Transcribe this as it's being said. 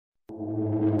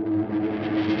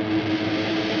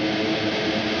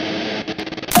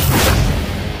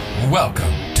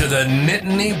welcome to the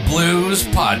Nittany Blues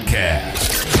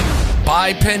Podcast.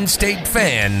 By Penn State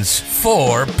fans,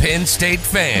 for Penn State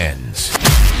fans.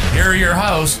 Here are your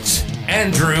hosts,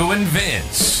 Andrew and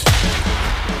Vince.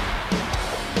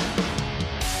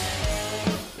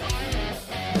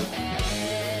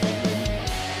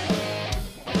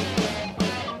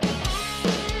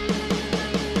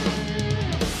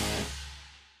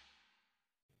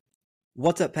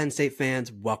 What's up, Penn State fans?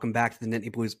 Welcome back to the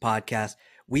Nittany Blues Podcast.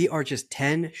 We are just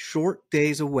 10 short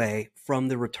days away from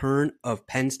the return of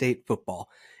Penn State football.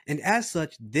 And as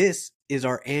such, this is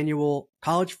our annual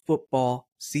college football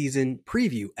season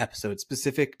preview episode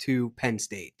specific to Penn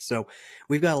State. So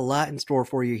we've got a lot in store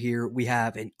for you here. We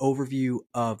have an overview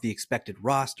of the expected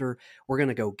roster. We're going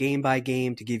to go game by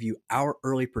game to give you our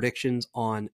early predictions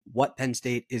on what Penn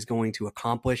State is going to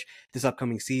accomplish this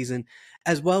upcoming season,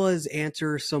 as well as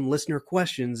answer some listener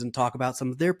questions and talk about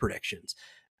some of their predictions.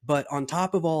 But on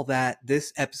top of all that,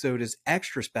 this episode is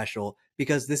extra special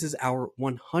because this is our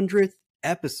 100th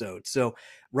episode. So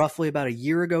roughly about a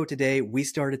year ago today, we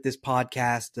started this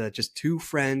podcast. Just two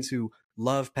friends who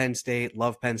love Penn State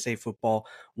football,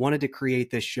 wanted to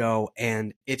create this show,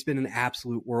 and it's been an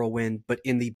absolute whirlwind, but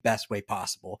in the best way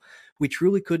possible. We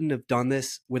truly couldn't have done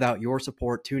this without your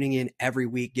support, tuning in every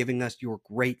week, giving us your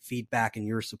great feedback and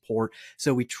your support.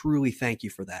 So we truly thank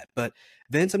you for that. But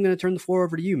Vince, I'm going to turn the floor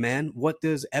over to you, man. What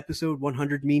does episode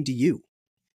 100 mean to you?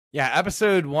 Yeah,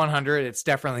 episode 100, it's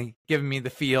definitely given me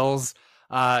the feels.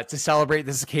 To celebrate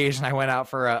this occasion, I went out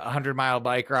for a 100-mile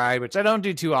bike ride, which I don't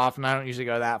do too often. I don't usually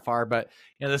go that far, but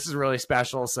this is really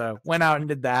special. So went out and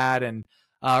did that, and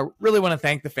really want to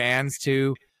thank the fans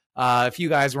too. If you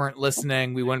guys weren't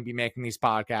listening, we wouldn't be making these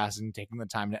podcasts and taking the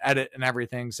time to edit and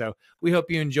everything. So we hope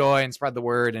you enjoy and spread the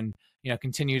word, and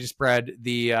continue to spread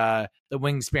the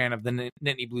wingspan of the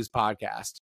Nittany Blues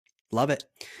Podcast. Love it.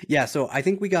 Yeah, so I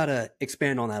think we got to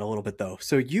expand on that a little bit, though.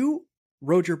 So you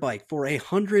rode your bike for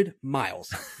 100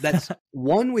 miles. That's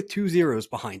one with 2 zeros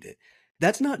behind it.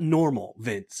 That's not normal,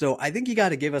 Vince. So I think you got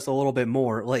to give us a little bit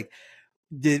more. Like,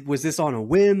 was this on a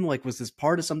whim? Like, was this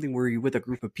part of something? Were you with a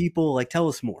group of people? Like, tell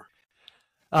us more.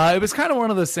 It was kind of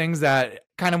one of those things that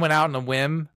kind of went out on a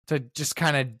whim to just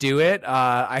kind of do it.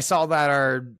 I saw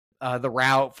that the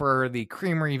route for the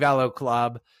Creamery Velo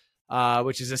Club,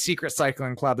 which is a secret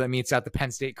cycling club that meets at the Penn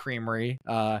State Creamery.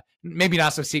 Maybe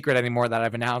not so secret anymore that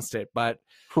I've announced it, but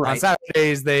on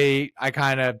Saturdays, I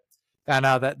kind of found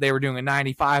out that they were doing a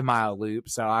 95-mile loop.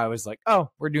 So I was like, oh,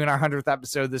 we're doing our 100th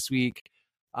episode this week.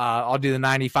 I'll do the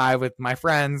 95 with my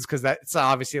friends because that's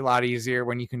obviously a lot easier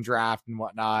when you can draft and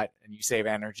whatnot and you save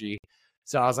energy.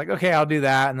 So I was like, okay, I'll do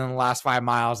that. And then the last 5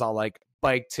 miles, I'll like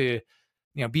bike to,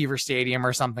 Beaver Stadium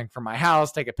or something from my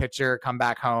house, take a picture, come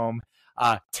back home.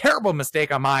 Terrible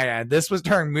mistake on my end. This was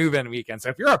during move-in weekend. So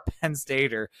if you're a Penn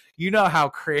Stater, you know how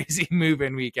crazy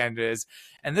move-in weekend is.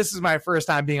 And this is my first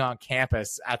time being on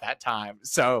campus at that time.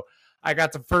 So I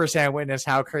got to firsthand witness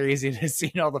how crazy it is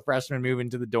seeing all the freshmen move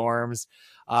into the dorms.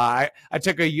 I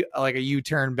took a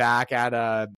U-turn back at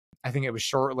I think it was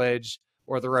Shortledge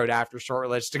or the road after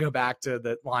Shortledge to go back to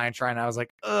the Lion Shrine. I was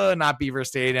like, not Beaver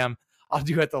Stadium. I'll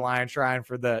do it at the Lion Shrine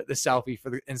for the selfie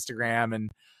for the Instagram. And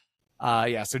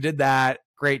so did that.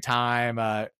 Great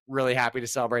time. Really happy to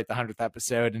celebrate the 100th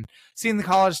episode, and seeing the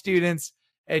college students,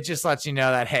 it just lets you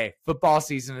know that, hey, football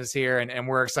season is here, and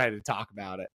we're excited to talk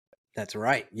about it. That's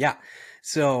right. Yeah.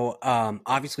 So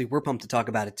obviously we're pumped to talk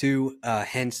about it too.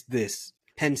 Hence this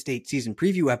Penn State season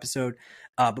preview episode.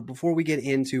 But before we get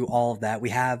into all of that,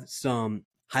 we have some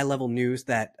high level news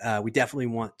that we definitely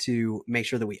want to make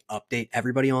sure that we update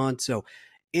everybody on. So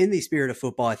in the spirit of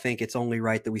football, I think it's only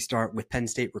right that we start with Penn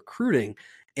State recruiting,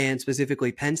 and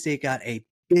specifically Penn State got a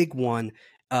big one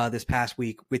this past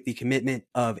week with the commitment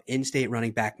of in-state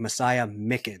running back Messiah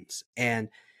Mickens. And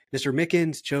Mr.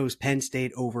 Mickens chose Penn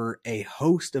State over a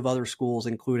host of other schools,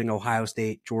 including Ohio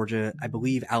State, Georgia, I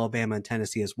believe Alabama, and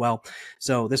Tennessee as well.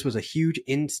 So this was a huge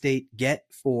in-state get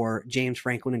for James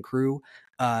Franklin and crew.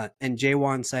 And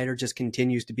Jaywan Sider just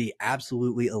continues to be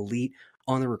absolutely elite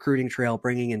on the recruiting trail,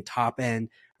 bringing in top-end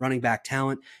running back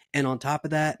talent. And on top of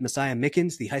that, Messiah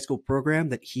Mickens, the high school program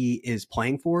that he is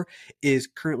playing for, is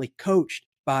currently coached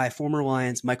by former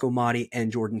Lions Mike Omadi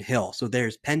and Jordan Hill. So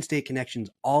there's Penn State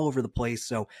connections all over the place.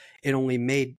 So it only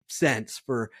made sense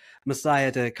for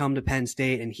Messiah to come to Penn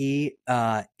State, and he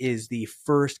is the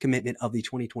first commitment of the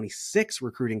 2026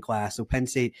 recruiting class. So Penn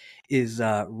State is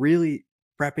really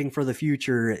prepping for the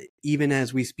future, even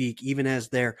as we speak, even as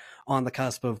they're on the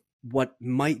cusp of what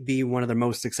might be one of their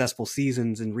most successful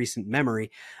seasons in recent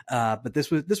memory. But this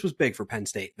was big for Penn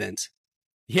State, Vince.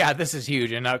 Yeah, this is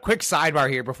huge. And a quick sidebar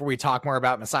here before we talk more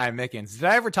about Messiah Mickens. Did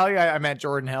I ever tell you I met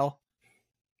Jordan Hill?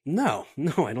 No,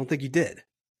 I don't think you did.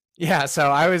 Yeah, so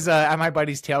I was at my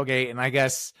buddy's tailgate, and I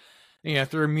guess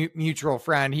through a mutual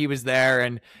friend, he was there,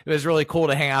 and it was really cool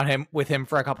to hang out with him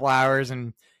for a couple hours.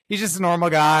 And he's just a normal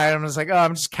guy. And I'm just like, oh,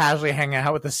 I'm just casually hanging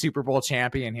out with the Super Bowl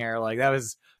champion here. Like that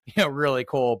was really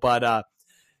cool. But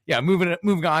yeah,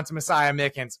 moving on to Messiah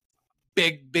Mickens,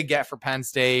 big get for Penn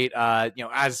State.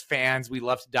 As fans, we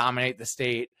love to dominate the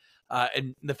state,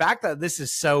 and the fact that this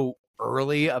is so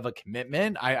early of a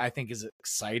commitment, I think is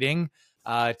exciting.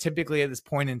 Typically at this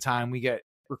point in time, we get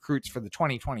recruits for the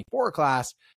 2024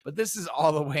 class, but this is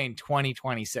all the way in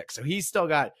 2026. So he's still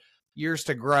got years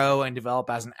to grow and develop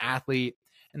as an athlete.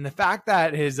 And the fact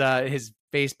that his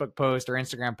Facebook post or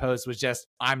Instagram post was just,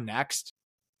 I'm next,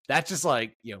 that just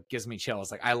gives me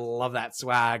chills. Like, I love that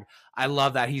swag. I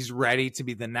love that he's ready to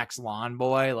be the next lawn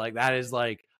boy. Like, that is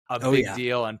like a big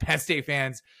deal. And Penn State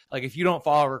fans, like, if you don't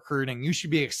follow recruiting, you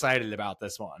should be excited about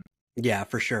this one. Yeah,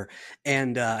 for sure.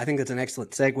 And I think that's an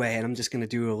excellent segue. And I'm just going to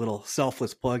do a little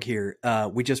selfless plug here.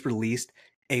 We just released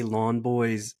a Lawn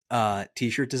Boys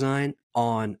t-shirt design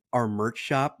on our merch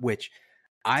shop, which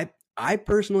I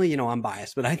personally, I'm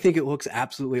biased, but I think it looks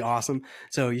absolutely awesome.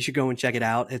 So you should go and check it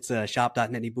out. It's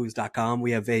shop.netneyblues.com.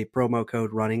 We have a promo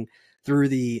code running through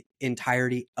the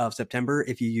entirety of September.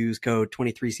 If you use code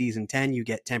 23season10, you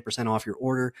get 10% off your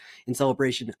order in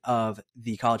celebration of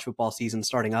the college football season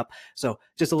starting up. So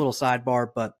just a little sidebar,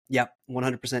 but yep,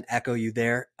 100% echo you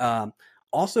there.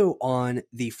 Also on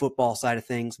the football side of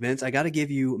things, Vince, I got to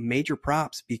give you major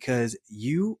props because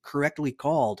you correctly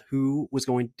called who was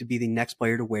going to be the next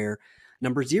player to wear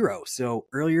number 0. So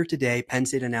earlier today, Penn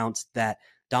State announced that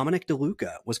Dominic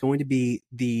DeLuca was going to be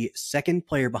the second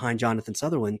player behind Jonathan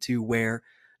Sutherland to wear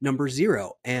number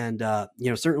 0. And,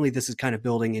 certainly this is kind of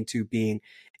building into being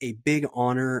a big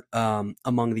honor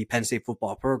among the Penn State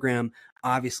football program.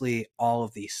 Obviously, all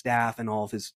of the staff and all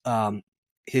of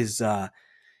his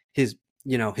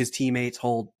teammates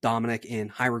hold Dominic in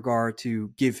high regard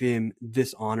to give him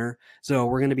this honor. So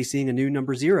we're going to be seeing a new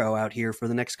number 0 out here for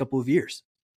the next couple of years.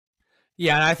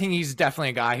 Yeah, and I think he's definitely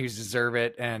a guy who's deserved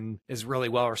it and is really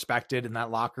well respected in that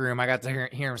locker room. I got to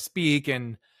hear him speak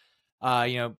and,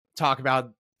 talk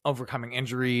about overcoming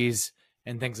injuries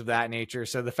and things of that nature.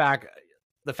 So the fact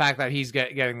that he's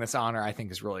getting this honor, I think,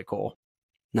 is really cool.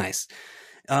 Nice.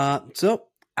 So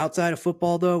outside of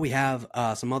football, though, we have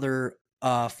some other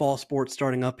fall sports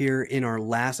starting up here. In our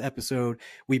last episode,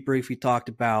 we briefly talked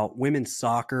about women's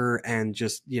soccer and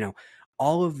just,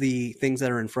 all of the things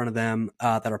that are in front of them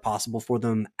that are possible for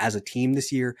them as a team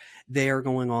this year. They are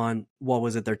going on,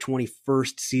 their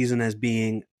 21st season as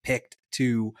being picked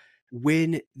to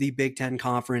win the Big Ten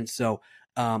Conference. So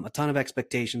a ton of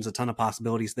expectations, a ton of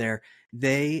possibilities there.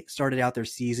 They started out their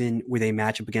season with a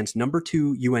matchup against number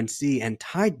 2 UNC and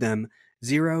tied them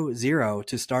 0-0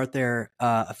 to start their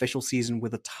official season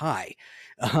with a tie.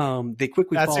 They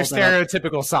quickly That's your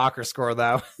stereotypical soccer score,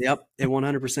 though. Yep, it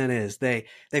 100% is. They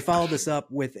followed this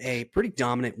up with a pretty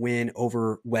dominant win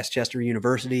over Westchester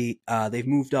University. They've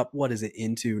moved up,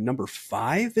 into number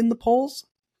 5 in the polls?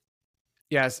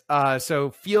 Yes. So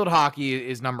field hockey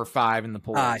is number 5 in the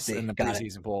polls in the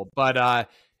preseason poll. But I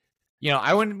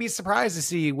wouldn't be surprised to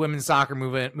see women's soccer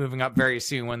moving up very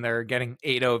soon when they're getting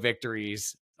 8-0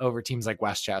 victories over teams like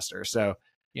Westchester. So,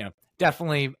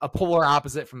 definitely a polar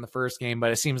opposite from the first game,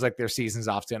 but it seems like their season's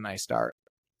off to a nice start.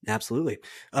 Absolutely.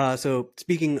 So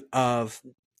speaking of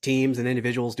teams and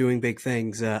individuals doing big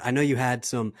things, I know you had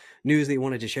some news that you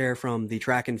wanted to share from the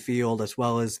track and field as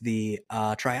well as the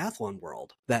triathlon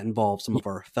world that involves some of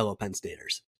our fellow Penn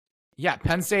Staters. Yeah,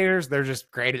 Penn Staters, they're just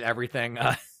great at everything.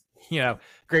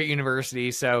 Great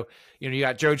university. So, you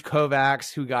got George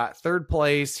Kovacs, who got 3rd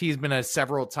place. He's been a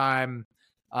several-time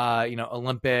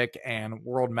Olympic and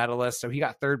world medalist. So he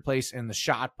got 3rd place in the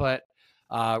shot put.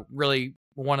 Really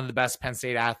one of the best Penn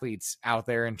State athletes out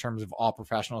there in terms of all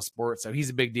professional sports. So he's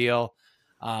a big deal.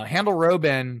 Handel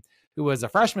Robin, who was a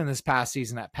freshman this past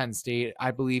season at Penn State,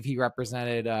 I believe he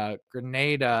represented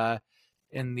Grenada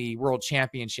in the world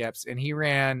championships, and he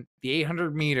ran the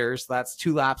 800 meters. So that's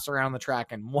 2 laps around the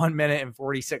track in 1 minute and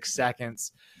 46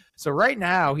 seconds. So right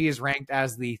now he is ranked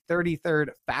as the 33rd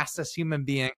fastest human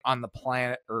being on the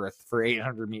planet Earth for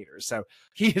 800 meters. So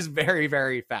he is very,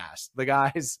 very fast. The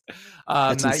guys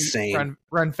that's insane.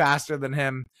 Run faster than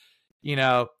him.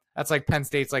 That's like Penn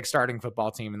State's starting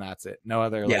football team, and that's it. No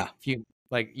other. You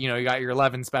got your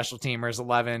 11 special teamers,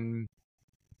 11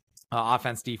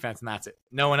 offense, defense, and that's it.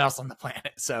 No one else on the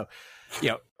planet. So,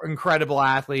 incredible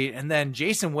athlete. And then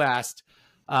Jason West,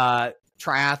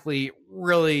 triathlete,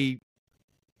 really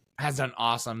has done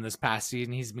awesome this past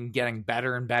season. He's been getting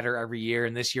better and better every year,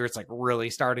 and this year it's really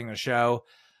starting to show.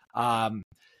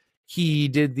 he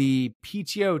did the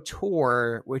PTO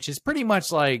Tour, which is pretty much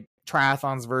like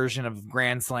triathlon's version of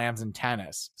Grand Slams in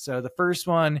tennis. So the first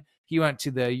one, he went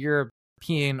to the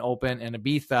European Open in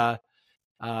Ibiza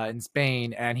in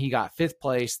Spain, and he got 5th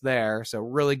place there. So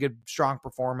really good, strong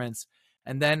performance.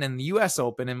 And then in the US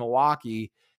Open in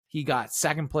Milwaukee, he got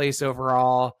 2nd place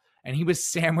overall, and he was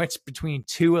sandwiched between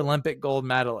 2 Olympic gold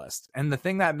medalists. And the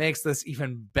thing that makes this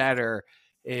even better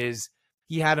is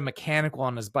he had a mechanical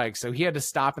on his bike. So he had to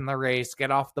stop in the race,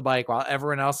 get off the bike while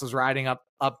everyone else was riding up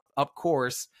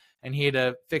course, and he had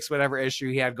to fix whatever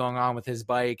issue he had going on with his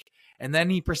bike. And then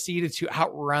he proceeded to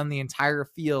outrun the entire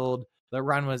field. The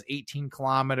run was 18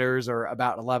 kilometers or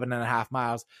about 11 and a half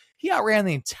miles. He outran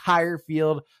the entire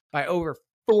field by over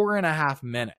 4.5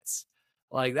 minutes.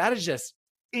 Like, that is just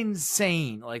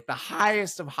insane. Like, the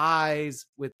highest of highs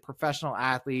with professional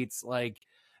athletes. Like,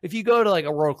 if you go to like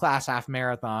a world-class half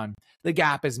marathon, the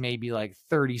gap is maybe like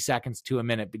 30 seconds to a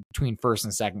minute between 1st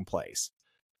and 2nd place.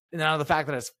 And now the fact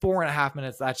that it's 4.5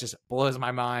 minutes, that just blows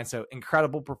my mind. So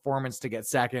incredible performance to get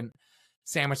 2nd,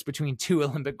 sandwiched between 2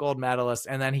 Olympic gold medalists.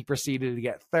 And then he proceeded to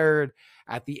get 3rd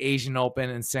at the Asian Open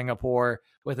in Singapore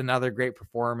with another great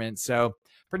performance. So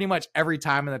pretty much every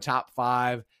time in the top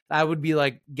 5, that would be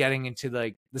like getting into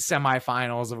like the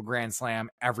semifinals of a Grand Slam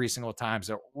every single time.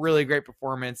 So really great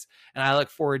performance. And I look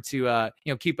forward to,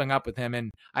 keeping up with him.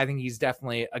 And I think he's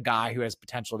definitely a guy who has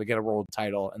potential to get a world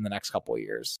title in the next couple of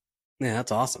years. Yeah,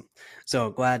 that's awesome. So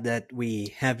glad that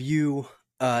we have you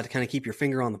to kind of keep your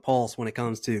finger on the pulse when it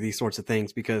comes to these sorts of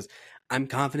things, because I'm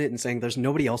confident in saying there's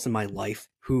nobody else in my life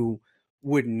who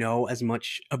would know as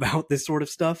much about this sort of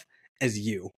stuff as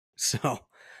you. So,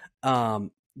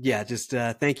 just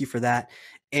thank you for that.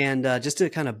 And just to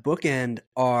kind of bookend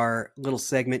our little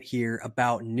segment here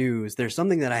about news, there's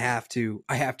something that I have to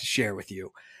share with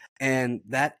you, and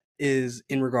that is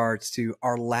in regards to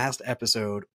our last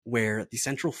episode where the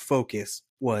central focus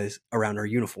was around our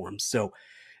uniforms. So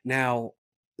now,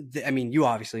 you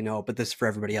obviously know, but this is for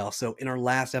everybody else. So in our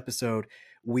last episode,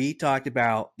 we talked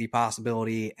about the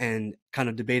possibility and kind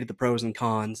of debated the pros and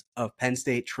cons of Penn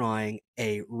State trying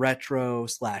a retro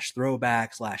 /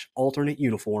 throwback / alternate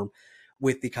uniform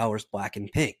with the colors black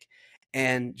and pink.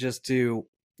 And just to,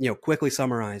 quickly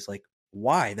summarize like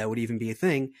why that would even be a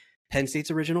thing, Penn State's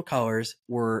original colors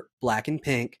were black and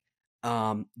pink.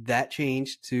 That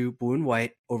changed to blue and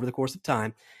white over the course of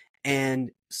time.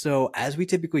 And so, as we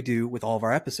typically do with all of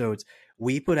our episodes,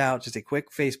 we put out just a quick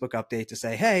Facebook update to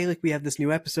say, hey, like, we have this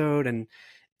new episode, and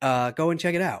go and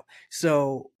check it out.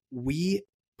 So we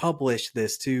published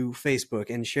this to Facebook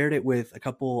and shared it with a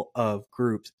couple of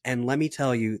groups. And let me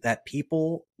tell you that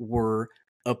people were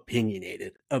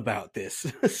opinionated about this.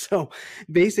 So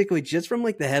basically, just from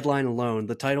like the headline alone,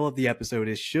 the title of the episode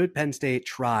is "Should Penn State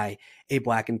Try a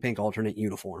Black and Pink Alternate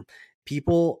Uniform?"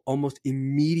 People almost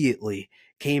immediately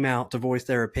came out to voice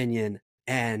their opinion,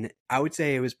 and I would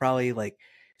say it was probably like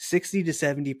 60 to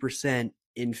 70%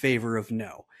 in favor of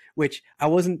no, which I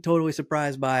wasn't totally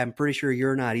surprised by. I'm pretty sure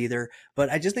you're not either, but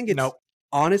I just think it's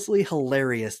honestly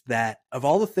hilarious that of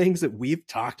all the things that we've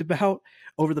talked about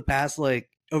over the past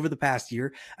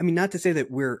year, not to say that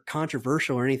we're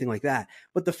controversial or anything like that,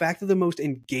 but the fact that the most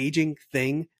engaging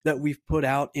thing that we've put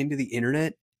out into the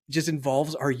internet just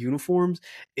involves our uniforms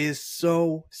is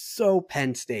so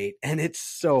Penn State, and it's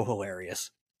so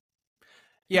hilarious.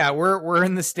 Yeah, we're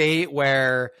in the state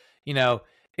where,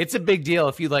 it's a big deal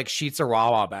if you like Sheets or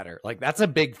Wawa better. Like, that's a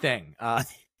big thing.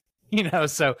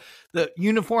 So the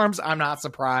uniforms, I'm not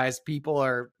surprised. People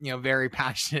are, very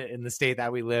passionate in the state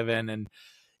that we live in. And,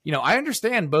 I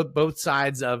understand both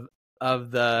sides of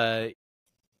the,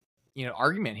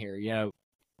 argument here.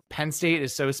 Penn State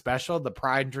is so special. The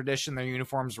pride and tradition, their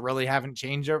uniforms really haven't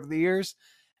changed over the years,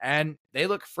 and they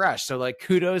look fresh. So like,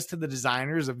 kudos to the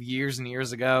designers of years and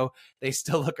years ago. They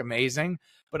still look amazing,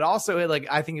 but also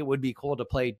I think it would be cool to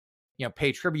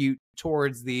pay tribute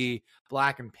towards the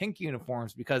black and pink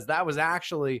uniforms, because that was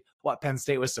actually what Penn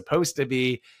State was supposed to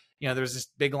be. There's this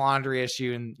big laundry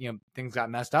issue, and, things got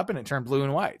messed up and it turned blue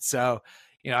and white. So,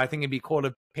 I think it'd be cool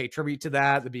to pay tribute to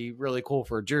that. It'd be really cool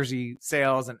for jersey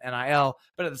sales and NIL,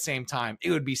 but at the same time,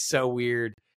 it would be so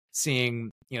weird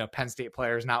seeing, Penn State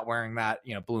players not wearing that,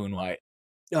 blue and white.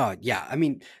 Oh yeah.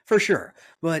 For sure.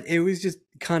 But it was just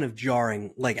kind of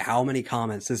jarring, like how many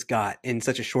comments this got in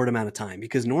such a short amount of time,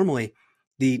 because normally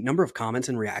the number of comments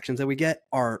and reactions that we get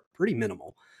are pretty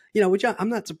minimal, which I'm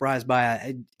not surprised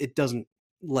by. It doesn't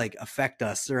like affect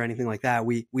us or anything like that.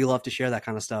 We love to share that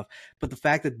kind of stuff. But the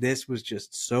fact that this was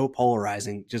just so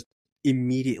polarizing, just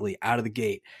immediately out of the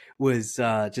gate, was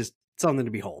just something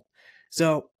to behold.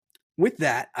 So with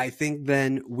that, I think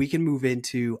then we can move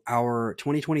into our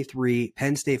 2023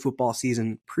 Penn State football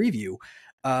season preview.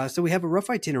 So we have a rough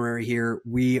itinerary here.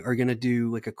 We are going to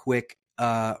do like a quick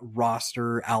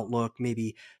roster outlook,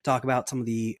 maybe talk about some of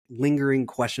the lingering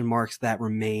question marks that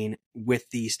remain with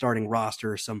the starting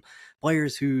roster, some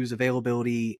players whose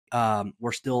availability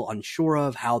we're still unsure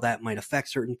of, how that might affect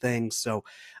certain things. So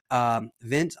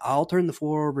Vince, I'll turn the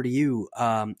floor over to you.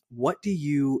 What do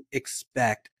you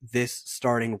expect this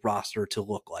starting roster to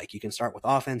look like? You can start with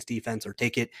offense, defense, or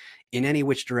take it in any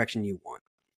which direction you want.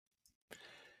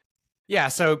 Yeah,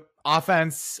 so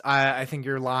offense, I think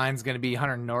your line's going to be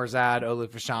Hunter Norzad, Olu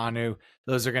Fashanu.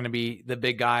 Those are going to be the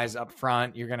big guys up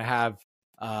front. You're going to have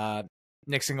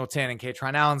Nick Singleton and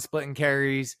Katron Allen splitting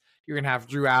carries. You're going to have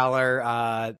Drew Aller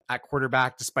at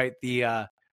quarterback, despite the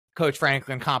Coach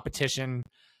Franklin competition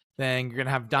thing. You're going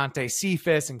to have Dante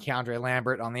Cephas and Keandre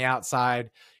Lambert on the outside.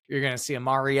 You're going to see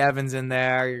Amari Evans in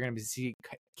there. You're going to see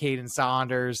Caden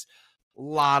Saunders. A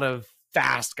lot of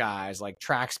fast guys, like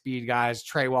track speed guys,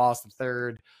 Trey Wallace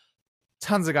III,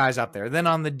 tons of guys up there. Then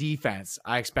on the defense,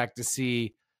 I expect to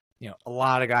see, a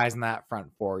lot of guys in that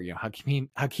front four.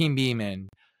 Hakeem Beeman,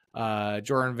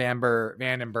 Jordan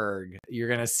Vandenberg. You're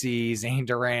going to see Zane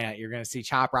Durant. You're going to see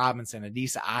Chop Robinson,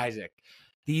 Adisa Isaac.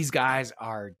 These guys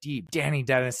are deep. Danny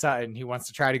Dennis Sutton, who wants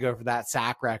to try to go for that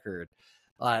sack record.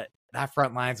 That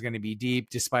front line is going to be deep,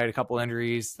 despite a couple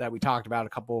injuries that we talked about a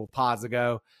couple pods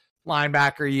ago.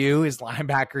 Linebacker U is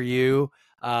linebacker U.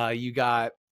 You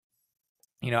got,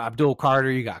 Abdul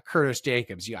Carter. You got Curtis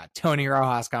Jacobs. You got Tony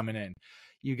Rojas coming in.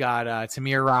 You got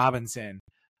Tamir Robinson,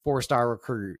 4-star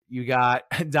recruit. You got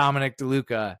Dominic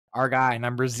DeLuca, our guy,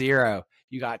 number 0.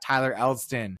 You got Tyler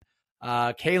Elston,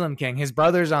 Kalen King. His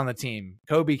brother's on the team.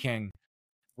 Kobe King,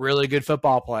 really good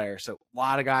football player. So a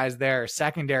lot of guys there.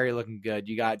 Secondary looking good.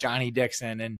 You got Johnny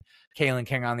Dixon and Kalen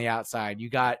King on the outside.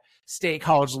 You got State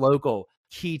College local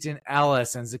Keaton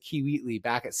Ellis and Zakie Wheatley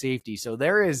back at safety. So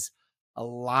there is a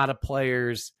lot of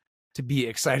players to be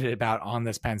excited about on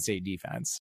this Penn State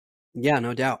defense. Yeah,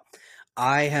 no doubt.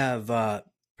 I have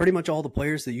pretty much all the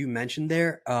players that you mentioned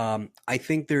there. I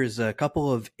think there's a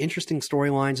couple of interesting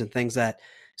storylines and things that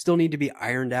still need to be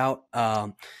ironed out.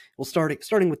 We'll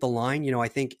starting with the line. I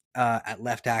think at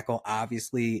left tackle,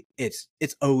 obviously it's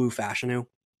Olu Fashanu.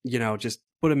 Just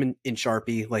put him in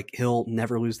Sharpie. Like, he'll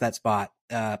never lose that spot.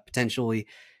 Potentially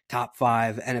top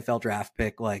 5 NFL draft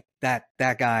pick. Like that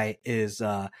guy is,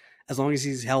 as long as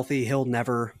he's healthy, he'll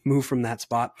never move from that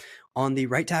spot. On the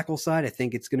right tackle side, I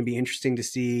think it's going to be interesting to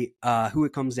see who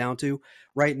it comes down to.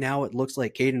 Right now, it looks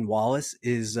like Caden Wallace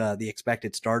is the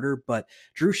expected starter, but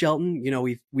Drew Shelton,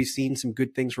 we've seen some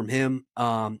good things from him.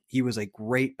 He was a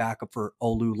great backup for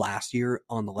Olu last year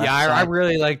on the left side. I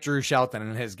really like Drew Shelton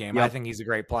in his game. Yep. I think he's a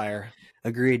great player.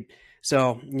 Agreed.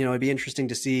 So, it'd be interesting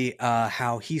to see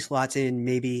how he slots in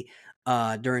maybe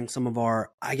during some of our,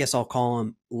 I guess I'll call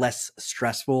them less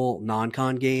stressful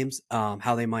non-con games,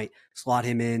 how they might slot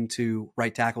him into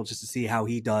right tackle just to see how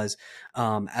he does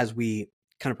as we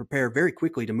kind of prepare very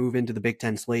quickly to move into the Big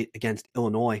Ten slate against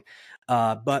Illinois.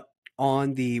 But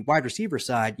on the wide receiver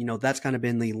side, that's kind of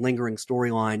been the lingering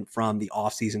storyline from the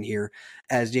offseason here,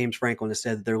 as James Franklin has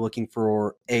said that they're looking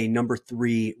for a number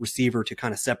 3 receiver to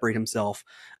kind of separate himself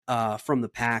from the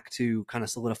pack to kind of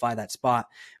solidify that spot.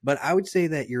 But I would say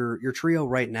that your trio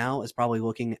right now is probably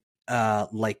looking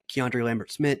like Keandre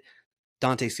Lambert-Smith,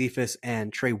 Dante Cephas,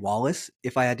 and Trey Wallace,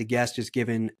 if I had to guess, just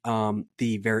given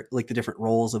the different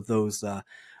roles of those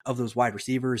wide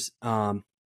receivers.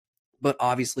 But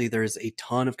obviously there's a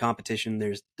ton of competition.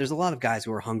 There's a lot of guys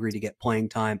who are hungry to get playing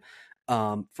time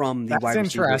from the wide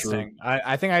receivers. That's interesting.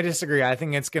 I think I disagree. I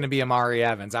think it's going to be Amari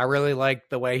Evans. I really like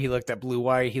the way he looked at Blue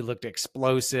White. He looked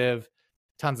explosive,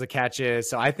 tons of catches.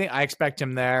 So I expect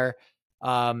him there.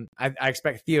 I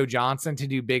expect Theo Johnson to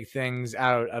do big things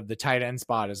out of the tight end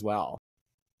spot as well.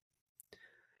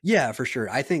 Yeah, for sure.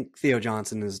 I think Theo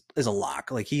Johnson is a lock.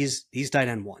 Like, he's tight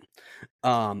end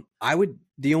 1.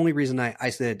 The only reason I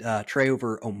said Trey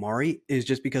over Omari is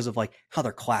just because of like how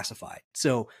they're classified.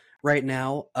 So right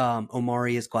now,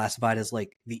 Omari is classified as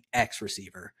like the X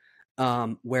receiver,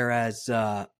 whereas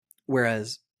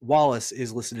Wallace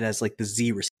is listed as like the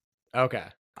Z receiver. Okay.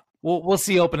 We'll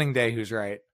see opening day who's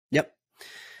right. Yep.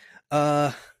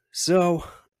 So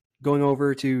going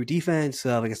over to defense,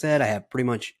 like I said, I have pretty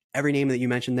much every name that you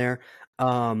mentioned there.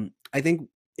 I think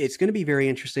it's going to be very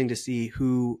interesting to see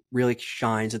who really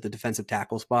shines at the defensive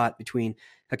tackle spot between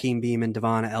Hakeem Beeman,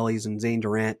 Devon Ellis, and Zane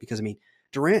Durant, because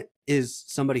Durant is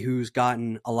somebody who's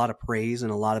gotten a lot of praise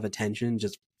and a lot of attention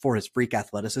just for his freak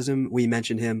athleticism. We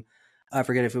mentioned him I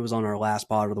forget if it was on our last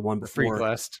pod or the one The freak before.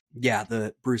 list. Yeah,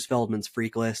 the Bruce Feldman's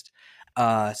freak list.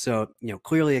 So,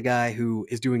 clearly a guy who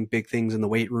is doing big things in the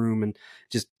weight room and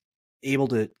just able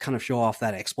to kind of show off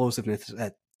that explosiveness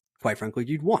that, quite frankly,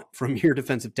 you'd want from your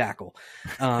defensive tackle,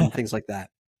 things like that.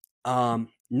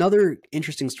 Another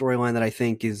interesting storyline that I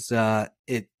think is that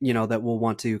we'll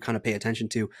want to kind of pay attention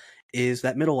to is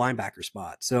that middle linebacker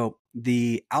spot. So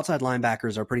the outside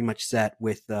linebackers are pretty much set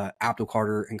with Abdul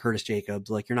Carter and Curtis Jacobs.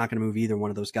 Like, you're not going to move either one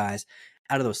of those guys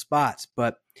out of those spots.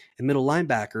 But in middle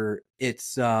linebacker,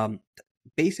 it's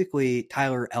basically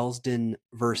Tyler Elsdon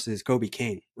versus Kobe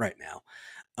King right now.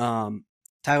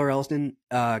 Tyler Elsdon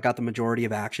got the majority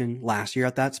of action last year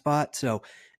at that spot. So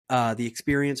the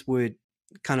experience would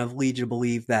kind of lead you to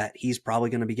believe that he's probably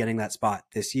going to be getting that spot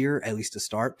this year, at least to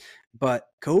start. But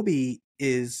Kobe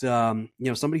is,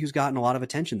 somebody who's gotten a lot of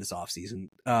attention this offseason.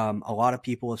 A lot of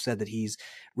people have said that he's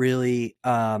really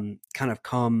kind of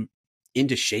come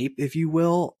into shape, if you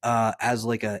will, as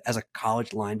a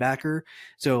college linebacker.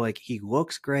 So like, he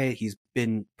looks great. He's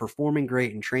been performing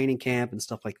great in training camp and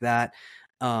stuff like that.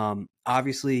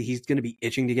 Obviously he's going to be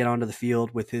itching to get onto the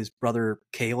field with his brother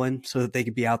Kalen so that they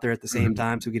could be out there at the same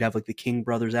time. So we could have like the King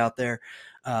brothers out there.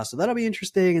 So that'll be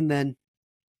interesting. And then,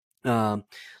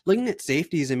 looking at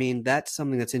safeties, I mean, that's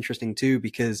something that's interesting too,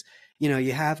 because,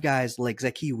 you have guys like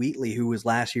Zaki Wheatley, who was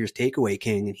last year's takeaway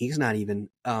king, and he's not even,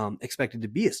 expected to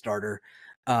be a starter,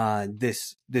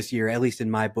 this year, at least in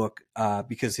my book,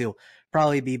 because he'll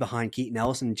probably be behind Keaton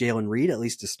Ellis and Jalen Reed, at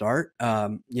least to start.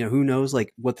 Who knows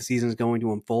like what the season is going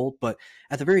to unfold, but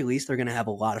at the very least, they're going to have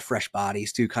a lot of fresh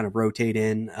bodies to kind of rotate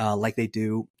in, like they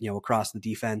do, across the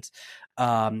defense.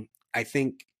 I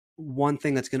think one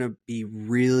thing that's going to be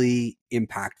really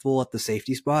impactful at the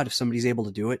safety spot, if somebody's able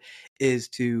to do it, is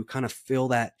to kind of fill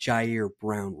that Jair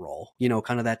Brown role,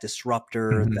 kind of that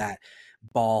disruptor, that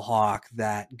ball hawk,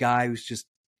 that guy who's just,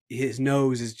 his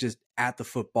nose is just at the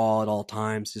football at all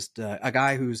times, just a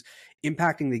guy who's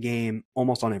impacting the game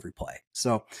almost on every play.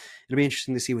 So it'll be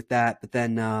interesting to see with that. But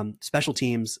then special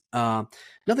teams,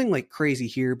 nothing like crazy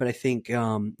here, but I think,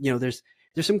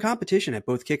 there's some competition at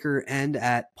both kicker and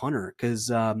at punter, because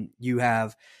you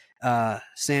have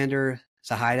Sander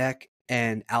Sahidek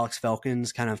and Alex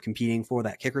Felkins kind of competing for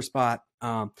that kicker spot.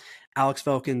 Alex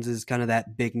Felkins is kind of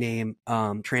that big name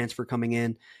transfer coming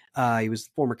in. He was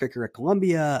former kicker at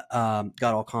Columbia,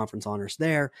 got all conference honors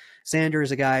there. Sander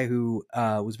is a guy who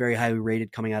was very highly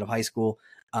rated coming out of high school.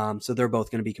 So they're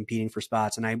both going to be competing for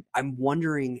spots. And I'm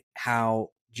wondering how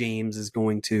James is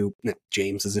going to,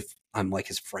 James as if I'm like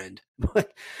his friend,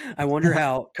 but I wonder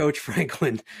how Coach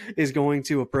Franklin is going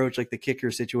to approach like the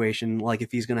kicker situation. Like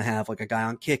if he's going to have like a guy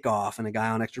on kickoff and a guy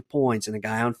on extra points and a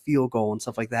guy on field goal and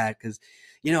stuff like that. Cause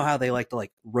you know how they like to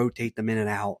like rotate them in and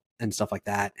out and stuff like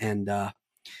that. And,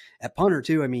 at punter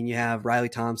too, I mean, you have Riley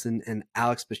Thompson and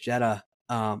Alex Bichetta.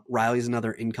 Riley's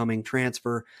another incoming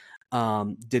transfer,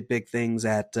 did big things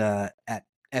at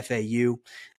FAU.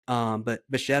 But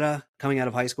Bichetta, coming out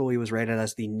of high school, he was rated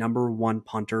as the number 1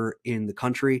 punter in the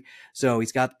country. So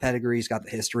he's got the pedigree, he's got the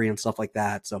history and stuff like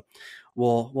that. So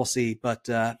we'll see. But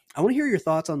I want to hear your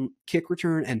thoughts on kick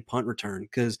return and punt return,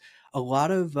 because a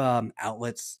lot of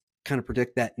outlets kind of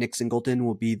predict that Nick Singleton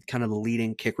will be kind of the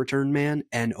leading kick return man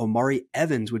and Omari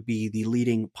Evans would be the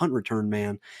leading punt return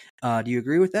man. Do you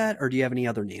agree with that, or do you have any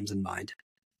other names in mind?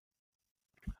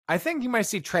 I think you might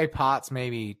see Trey Potts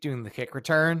maybe doing the kick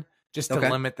return, just to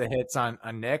limit the hits on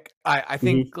Nick. I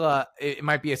think it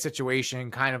might be a situation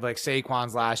kind of like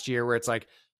Saquon's last year, where it's like,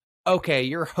 okay,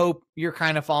 you're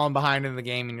kind of falling behind in the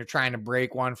game and you're trying to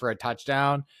break one for a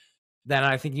touchdown. Then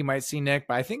I think you might see Nick,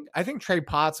 but I think Trey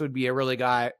Potts would be a really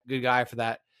good guy for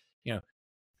that,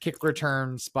 kick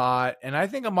return spot. And I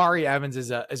think Amari Evans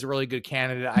is a really good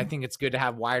candidate. I think it's good to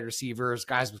have wide receivers,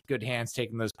 guys with good hands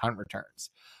taking those punt returns.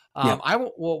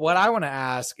 What I want to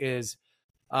ask is,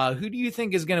 who do you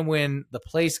think is going to win the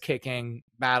place kicking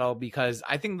battle? Because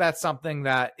I think that's something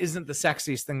that isn't the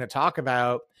sexiest thing to talk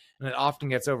about, and it often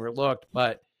gets overlooked.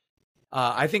 But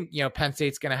I think, Penn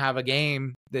State's going to have a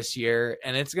game this year,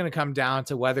 and it's going to come down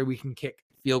to whether we can kick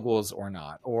field goals or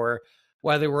not, or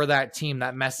whether we're that team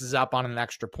that messes up on an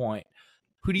extra point.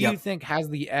 Who do you think has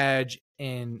the edge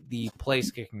in the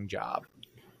place kicking job?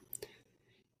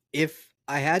 If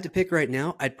I had to pick right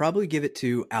now, I'd probably give it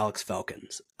to Alex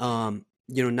Felkins.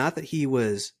 Not that he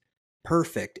was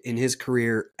perfect in his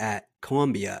career at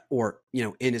Columbia or,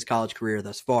 in his college career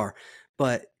thus far,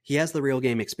 but he has the real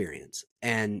game experience.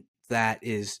 And that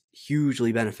is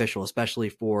hugely beneficial, especially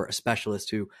for a specialist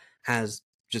who has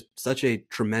just such a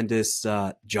tremendous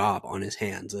job on his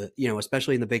hands,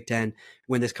 especially in the Big Ten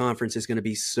when this conference is going to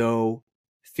be so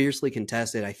fiercely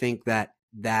contested. I think that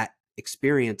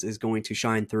experience is going to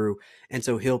shine through. And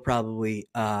so he'll probably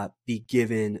be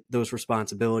given those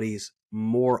responsibilities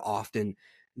more often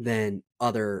than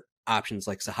other options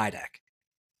like Sahidek.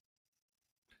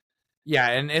 Yeah,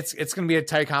 and it's going to be a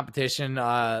tight competition.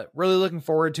 Really looking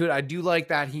forward to it. I do like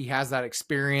that he has that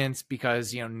experience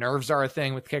because, nerves are a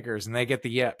thing with kickers and they get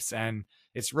the yips, and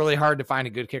it's really hard to find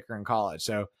a good kicker in college.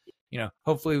 So,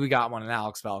 hopefully we got one in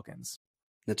Alex Falcons.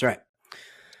 That's right.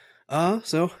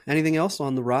 So anything else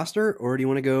on the roster, or do you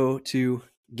want to go to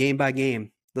game by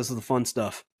game? This is the fun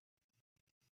stuff.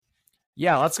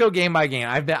 Yeah, let's go game by game.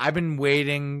 I've been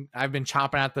waiting. I've been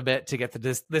chomping at the bit to get to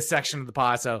this section of the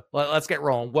pod. So let's get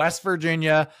rolling. West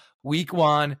Virginia, week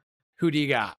 1. Who do you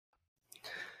got?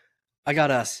 I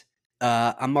got us.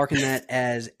 I'm marking that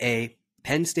as a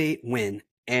Penn State win,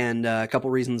 and a couple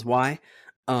reasons why.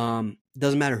 Doesn't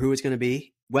matter who it's going to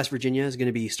be. West Virginia is going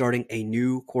to be starting a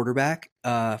new quarterback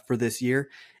for this year,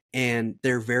 and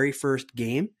their very first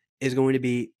game is going to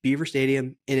be Beaver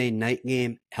Stadium in a night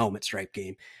game helmet stripe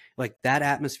game. Like, that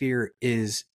atmosphere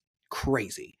is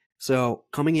crazy. So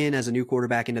coming in as a new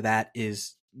quarterback into that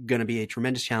is going to be a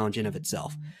tremendous challenge in of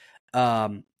itself.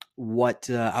 What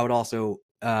I would also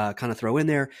kind of throw in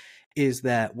there is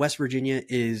that West Virginia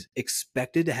is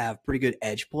expected to have pretty good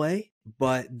edge play,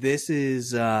 but this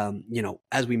is,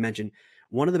 as we mentioned,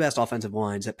 one of the best offensive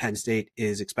lines that Penn State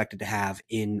is expected to have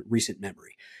in recent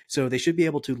memory. So they should be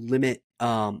able to limit,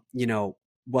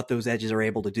 what those edges are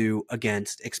able to do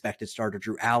against expected starter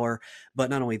Drew Aller.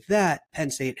 But not only that, Penn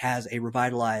State has a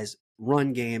revitalized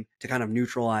run game to kind of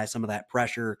neutralize some of that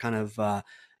pressure, kind of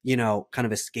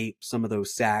escape some of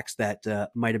those sacks that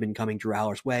might have been coming Drew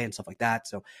Aller's way and stuff like that.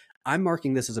 So I'm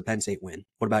marking this as a Penn State win.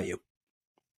 What about you?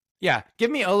 Yeah, give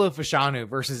me Olu Fashanu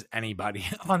versus anybody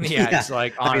on the edge. Yeah,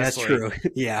 like, honestly, that's true.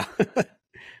 Yeah.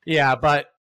 Yeah, but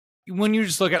when you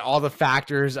just look at all the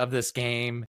factors of this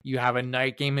game, you have a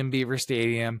night game in Beaver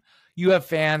Stadium. You have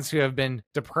fans who have been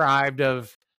deprived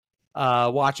of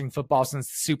watching football since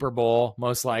the Super Bowl,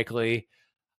 most likely.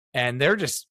 And they're going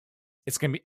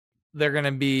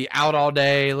to be out all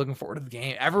day looking forward to the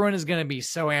game. Everyone is going to be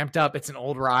so amped up. It's an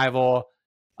old rival.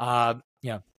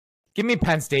 Give me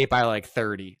Penn State by like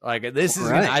 30. Like, this is,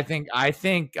 right. I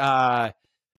think, I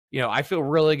feel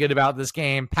really good about this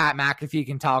game. Pat McAfee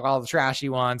can talk all the trash he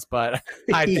wants, but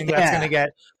I think that's going to get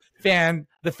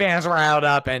the fans riled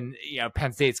up, and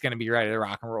Penn State's going to be ready to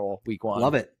rock and roll week 1.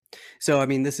 Love it. So, I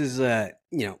mean, this is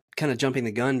kind of jumping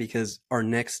the gun because our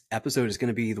next episode is going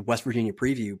to be the West Virginia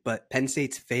preview, but Penn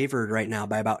State's favored right now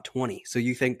by about 20. So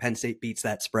you think Penn State beats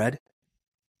that spread?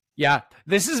 Yeah,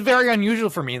 this is very unusual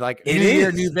for me. Like, it new is.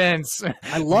 year, new Vince.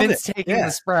 I love Vince it. taking the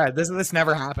spread. This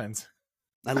never happens.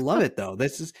 I love it though.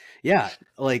 This is,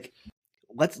 like,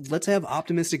 let's have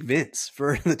optimistic Vince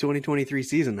for the 2023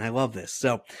 season. I love this.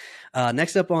 So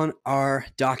next up on our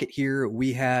docket here,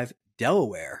 we have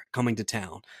Delaware coming to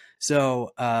town.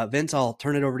 So Vince, I'll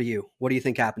turn it over to you. What do you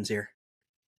think happens here?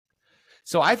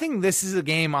 So I think this is a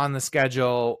game on the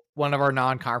schedule, one of our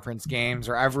non-conference games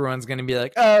where everyone's going to be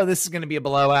like, oh, this is going to be a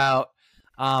blowout.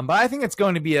 But I think it's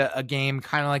going to be a game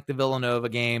kind of like the Villanova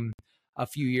game a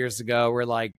few years ago, where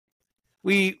like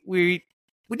we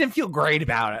didn't feel great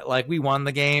about it. Like, we won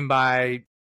the game by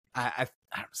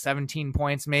 17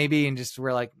 points maybe, and just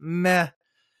we're like meh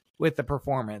with the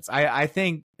performance. I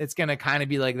think it's going to kind of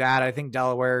be like that. I think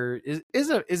Delaware is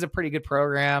a pretty good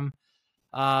program.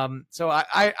 So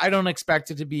I don't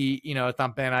expect it to be, a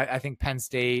thumping. I think Penn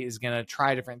State is going to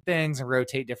try different things and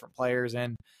rotate different players,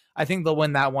 and I think they'll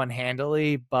win that one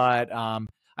handily, but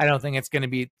I don't think it's going to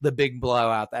be the big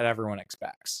blowout that everyone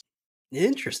expects.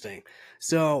 Interesting.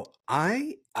 So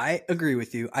I agree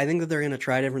with you. I think that they're going to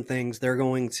try different things. They're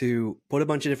going to put a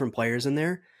bunch of different players in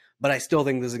there, but I still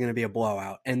think this is going to be a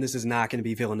blowout, and this is not going to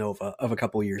be Villanova of a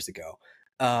couple of years ago.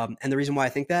 And the reason why I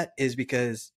think that is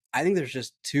because I think there's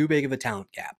just too big of a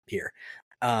talent gap here.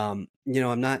 I'm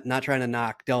not trying to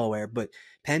knock Delaware, but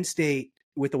Penn State,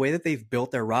 with the way that they've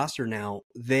built their roster now,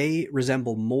 they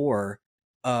resemble more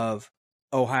of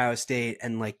Ohio State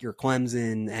and like your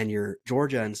Clemson and your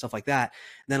Georgia and stuff like that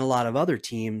than a lot of other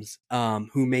teams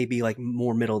who may be like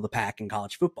more middle of the pack in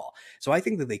college football. So I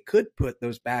think that they could put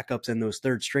those backups and those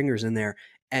third stringers in there,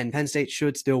 and Penn State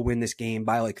should still win this game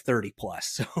by like 30 plus.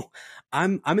 So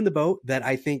I'm in the boat that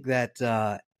I think that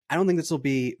I don't think this will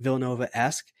be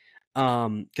Villanova-esque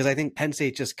because I think Penn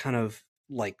State just kind of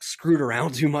like screwed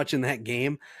around too much in that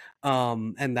game.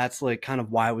 And that's like kind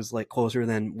of why it was like closer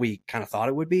than we kind of thought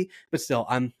it would be. But still,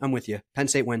 I'm with you. Penn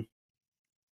State win.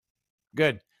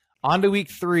 Good. On to week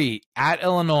 3 at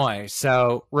Illinois.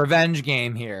 So revenge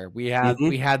game here. We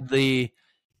had the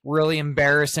really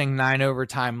embarrassing 9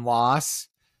 overtime loss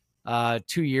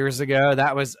 2 years ago.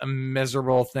 That was a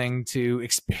miserable thing to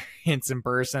experience in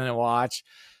person and watch.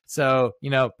 So,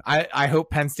 I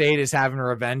hope Penn State is having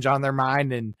revenge on their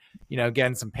mind and,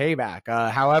 getting some payback.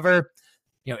 However,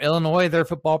 Illinois, their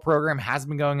football program has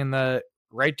been going in the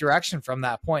right direction from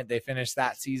that point. They finished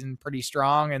that season pretty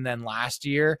strong. And then last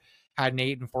year had an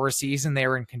 8-4 season. They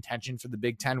were in contention for the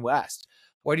Big Ten West.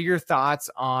 What are your thoughts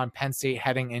on Penn State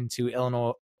heading into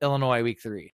Illinois week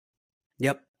 3?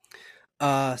 Yep.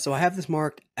 So I have this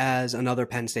marked as another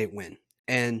Penn State win,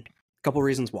 and a couple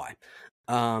reasons why.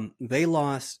 They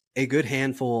lost a good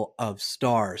handful of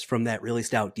stars from that really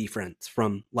stout defense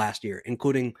from last year,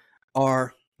 including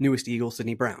our newest Eagle,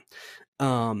 Sidney Brown.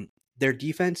 Their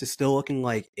defense is still looking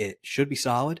like it should be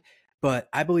solid, but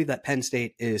I believe that Penn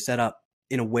State is set up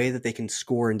in a way that they can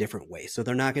score in different ways. So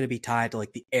they're not going to be tied to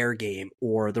like the air game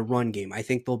or the run game. I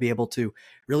think they'll be able to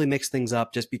really mix things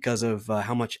up just because of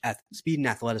how much speed and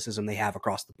athleticism they have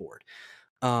across the board.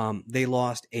 They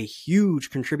lost a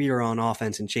huge contributor on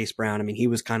offense in Chase Brown. I mean, he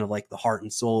was kind of like the heart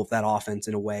and soul of that offense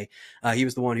in a way. He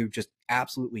was the one who just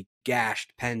absolutely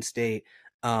gashed Penn State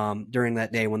during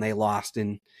that day when they lost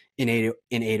in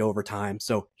eight overtime.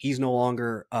 So he's no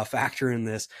longer a factor in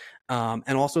this.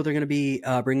 And also they're going to be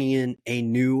bringing in a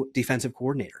new defensive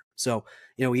coordinator. So,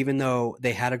 even though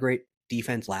they had a great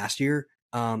defense last year,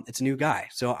 it's a new guy.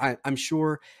 So I'm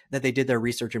sure that they did their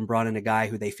research and brought in a guy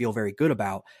who they feel very good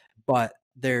about, but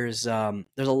there's a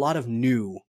lot of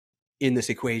new in this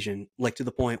equation, like to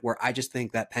the point where I just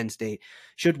think that Penn State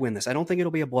should win this. I don't think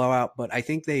it'll be a blowout, but I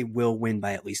think they will win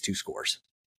by at least 2 scores.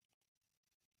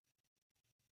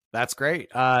 That's great.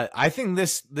 I think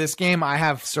this game I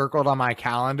have circled on my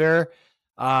calendar.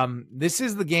 This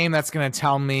is the game that's going to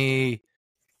tell me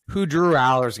who Drew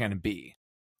Aller is going to be.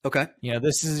 Okay.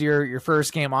 This is your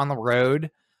first game on the road.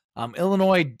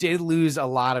 Illinois did lose a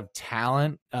lot of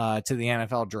talent to the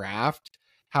NFL draft.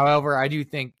 However, I do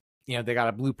think they got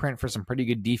a blueprint for some pretty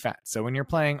good defense. So when you're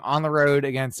playing on the road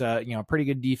against a pretty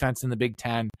good defense in the Big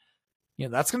Ten,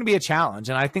 that's going to be a challenge.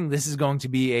 And I think this is going to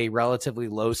be a relatively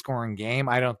low scoring game.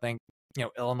 I don't think,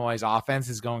 Illinois' offense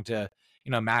is going to,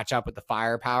 match up with the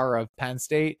firepower of Penn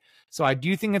State. So I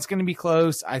do think it's going to be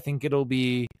close. I think it'll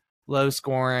be low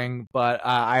scoring, but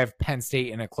I have Penn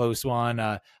State in a close one.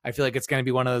 I feel like it's going to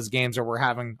be one of those games where we're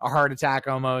having a heart attack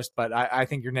almost, but I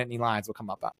think your Nittany Lions will come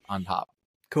up on top.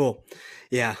 Cool.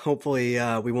 Yeah. Hopefully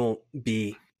we won't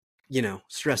be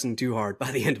stressing too hard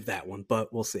by the end of that one,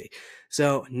 but we'll see.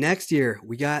 So next year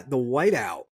we got the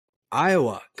Whiteout,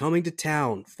 Iowa, coming to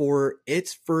town for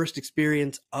its first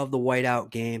experience of the Whiteout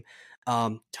game.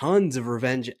 Tons of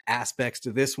revenge aspects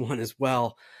to this one as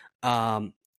well.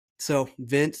 So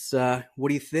Vince, what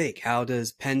do you think? How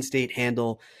does Penn State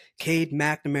handle Cade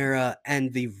McNamara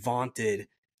and the vaunted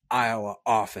Iowa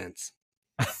offense?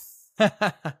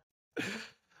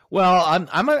 Well,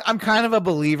 I'm kind of a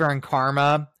believer in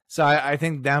karma. So I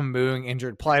think them booing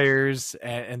injured players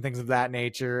and things of that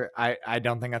nature, I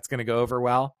don't think that's going to go over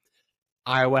well.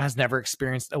 Iowa has never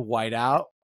experienced a whiteout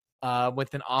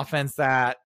with an offense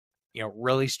that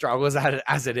really struggles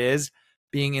as it is,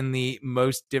 being in the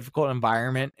most difficult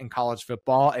environment in college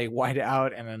football, a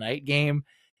whiteout and a night game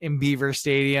in Beaver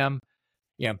Stadium.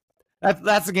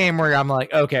 That's a game where I'm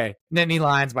like, okay, Nittany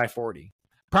Lions by 40.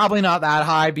 Probably not that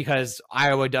high because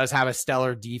Iowa does have a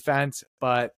stellar defense,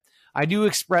 but I do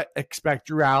expect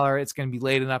Drew Aller. It's going to be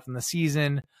late enough in the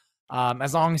season.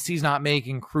 As long as he's not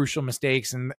making crucial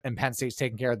mistakes and Penn State's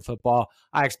taking care of the football,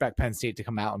 I expect Penn State to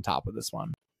come out on top of this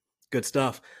one. Good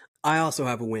stuff. I also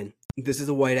have a win. This is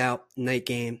a whiteout night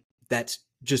game that's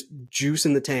just juice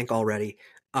in the tank already.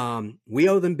 We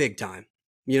owe them big time,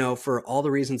 for all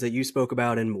the reasons that you spoke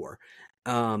about and more.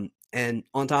 And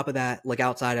on top of that, like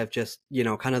outside of just,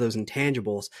 kind of those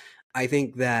intangibles, I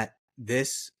think that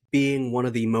this being one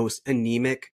of the most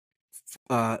anemic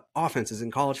offenses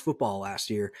in college football last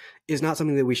year is not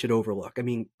something that we should overlook. I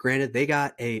mean, granted, they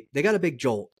got a big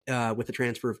jolt with the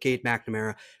transfer of Cade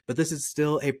McNamara, but this is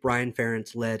still a Brian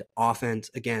Ferentz led offense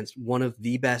against one of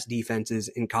the best defenses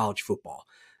in college football.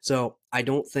 So I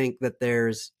don't think that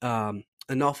there's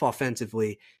enough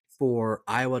offensively for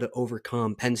Iowa to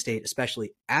overcome Penn State,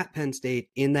 especially at Penn State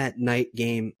in that night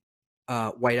game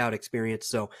whiteout experience.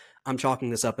 So I'm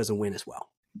chalking this up as a win as well.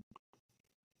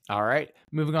 All right.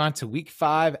 Moving on to week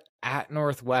 5 at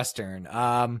Northwestern.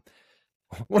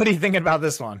 What are you thinking about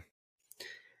this one?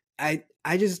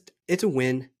 It's a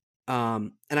win.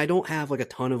 And I don't have like a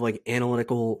ton of like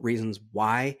analytical reasons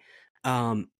why,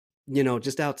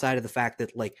 just outside of the fact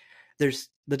that like there's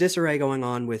the disarray going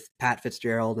on with Pat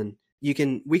Fitzgerald, and we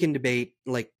can debate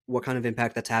like what kind of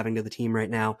impact that's having to the team right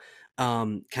now.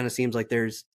 Kind of seems like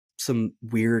there's some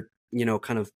weird,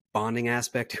 kind of bonding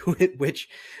aspect to it, which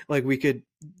like we could,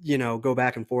 go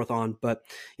back and forth on, but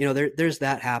there's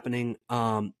that happening.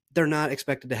 They're not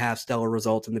expected to have stellar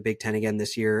results in the Big Ten again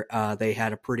this year. They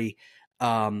had a pretty,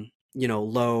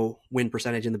 low win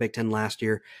percentage in the Big Ten last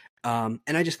year. And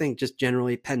I just think just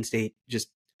generally Penn State, just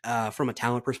from a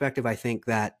talent perspective, I think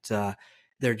that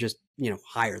they're just,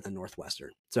 higher than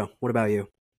Northwestern. So what about you?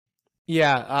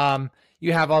 Yeah.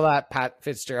 You have all that Pat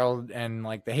Fitzgerald and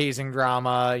like the hazing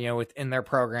drama, within their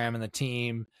program and the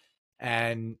team.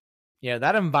 And,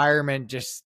 that environment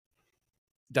just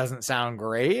doesn't sound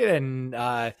great. And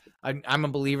I'm a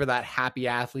believer that happy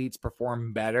athletes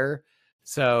perform better.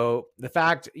 So the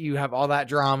fact you have all that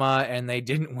drama and they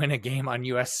didn't win a game on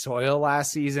U.S. soil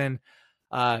last season,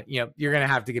 you're going to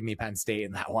have to give me Penn State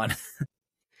in that one.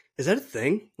 Is that a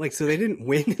thing? Like, so they didn't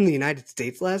win in the United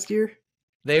States last year?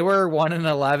 They were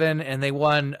 1-11 and they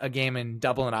won a game in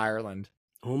Dublin, Ireland.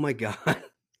 Oh my God.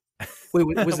 Wait,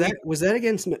 was that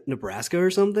against Nebraska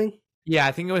or something? Yeah,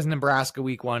 I think it was Nebraska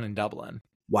week 1 in Dublin.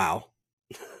 Wow.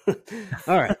 All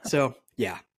right. So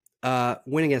yeah,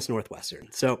 win against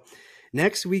Northwestern. So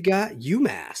next we got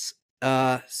UMass.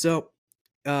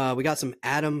 We got some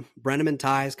Adam Brenneman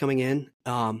ties coming in.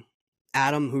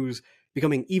 Adam, who's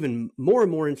becoming even more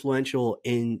and more influential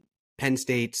in Penn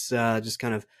State's just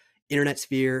kind of internet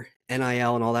sphere,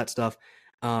 NIL and all that stuff.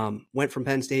 Went from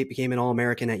Penn State, became an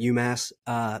All-American at UMass.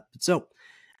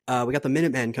 We got the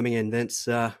Minutemen coming in. Vince,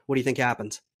 what do you think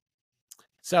happens?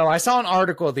 So I saw an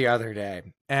article the other day,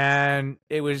 and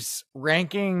it was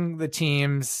ranking the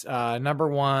teams number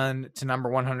 1 to number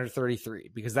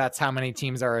 133, because that's how many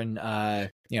teams are in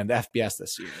the FBS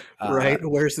this year. Right.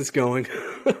 Where's this going?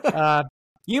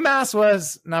 UMass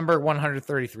was number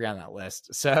 133 on that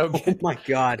list. So oh my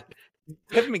God.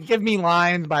 Give me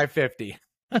lines by 50.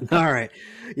 All right.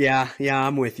 Yeah,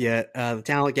 I'm with you. The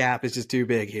talent gap is just too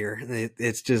big here.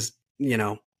 It's just,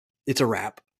 it's a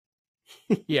wrap.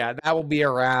 Yeah, that will be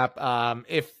a wrap.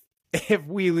 If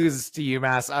we lose to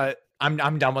UMass,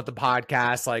 I'm done with the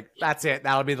podcast. Like, that's it.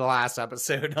 That'll be the last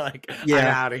episode. Like, yeah. I'm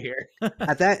out of here.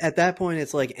 At that point,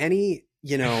 it's like any,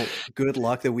 good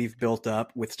luck that we've built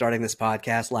up with starting this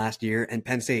podcast last year and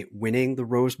Penn State winning the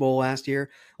Rose Bowl last year.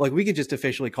 Like, we could just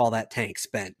officially call that tank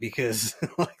spent, because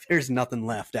like there's nothing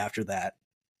left after that.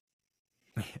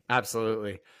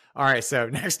 Absolutely. All right. So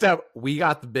next up, we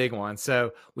got the big one.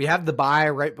 So we have the bye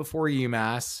right before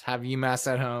UMass, have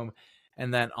UMass at home,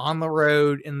 and then on the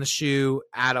road in the shoe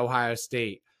at Ohio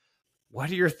State. What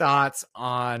are your thoughts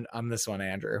on this one,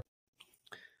 Andrew?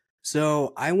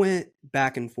 So I went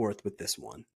back and forth with this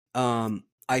one.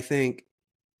 I think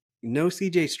no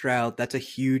CJ Stroud, that's a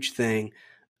huge thing.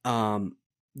 Going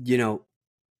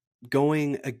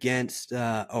against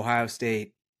Ohio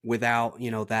State without,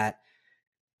 that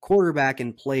quarterback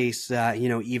in place,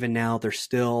 even now they're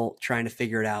still trying to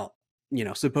figure it out,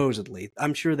 supposedly.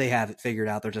 I'm sure they have it figured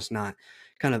out. They're just not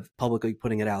kind of publicly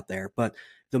putting it out there. But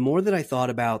the more that I thought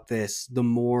about this, the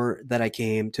more that I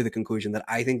came to the conclusion that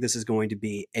I think this is going to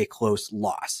be a close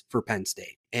loss for Penn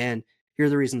State. And here are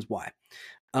the reasons why.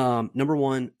 Number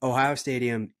one, Ohio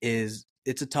Stadium it's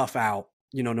a tough out,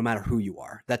 no matter who you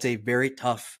are. That's a very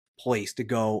tough place to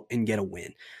go and get a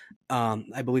win.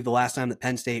 I believe the last time that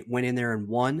Penn State went in there and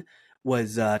won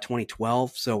was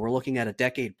 2012. So we're looking at a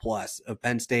decade plus of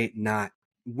Penn State not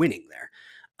winning there.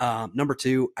 Number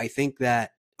two, I think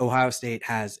that Ohio State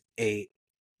has a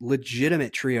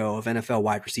legitimate trio of NFL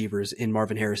wide receivers in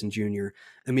Marvin Harrison Jr.,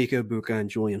 Emeka Egbuka, and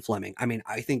Julian Fleming. I mean,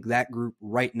 I think that group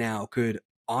right now could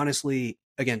honestly,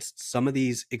 against some of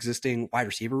these existing wide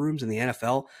receiver rooms in the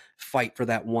NFL, fight for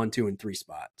that 1, 2, and 3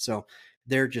 spot. So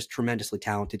they're just tremendously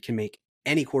talented, can make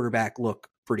any quarterback look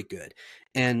pretty good.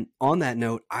 And on that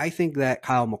note, I think that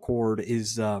Kyle McCord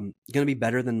is going to be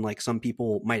better than like some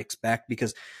people might expect,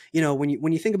 because, when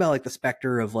you think about like the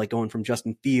specter of like going from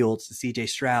Justin Fields to CJ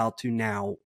Stroud to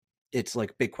now, it's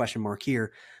like a big question mark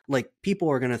here. Like, people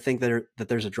are going to think that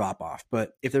there's a drop off.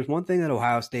 But if there's one thing that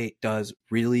Ohio State does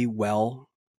really well,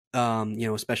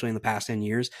 especially in the past 10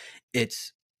 years,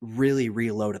 it's really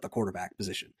reload at the quarterback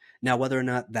position. Now, whether or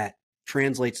not that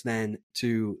translates then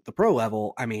to the pro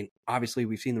level, I mean, obviously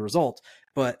we've seen the results,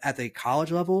 but at the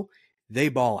college level, they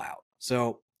ball out.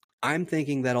 So I'm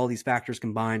thinking that all these factors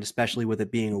combined, especially with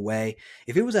it being away,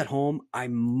 if it was at home, I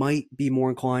might be more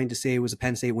inclined to say it was a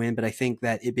Penn State win, but I think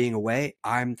that it being away,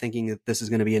 I'm thinking that this is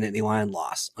going to be an Nittany Lion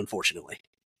loss, unfortunately.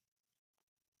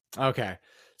 Okay.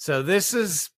 So this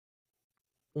is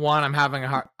one I'm having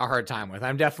a hard time with.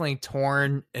 I'm definitely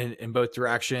torn in both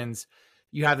directions.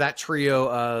 You have that trio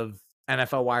of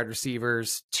NFL wide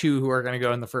receivers, 2 who are going to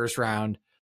go in the first round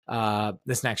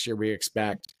this next year, we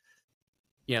expect.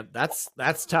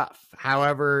 that's tough.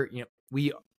 However,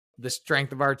 the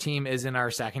strength of our team is in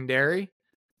our secondary.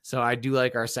 So I do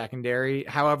like our secondary.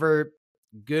 However,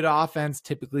 good offense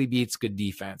typically beats good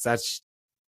defense. That's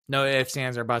no ifs,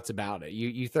 ands, or buts about it.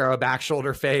 You throw a back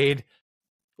shoulder fade.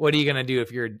 What are you going to do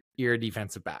if you're a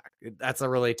defensive back? That's a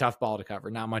really tough ball to cover.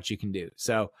 Not much you can do.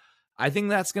 So I think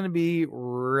that's going to be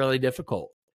really difficult.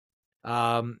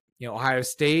 Ohio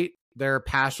State, their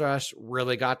pass rush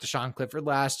really got to Sean Clifford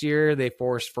last year. They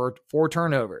forced four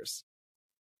turnovers.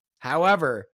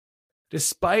 However,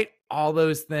 despite all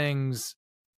those things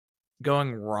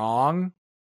going wrong,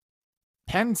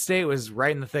 Penn State was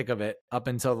right in the thick of it up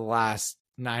until the last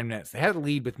 9 minutes. They had a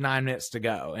lead with 9 minutes to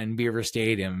go in Beaver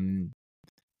Stadium.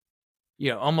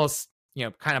 Almost,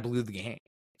 kind of blew the game.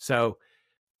 So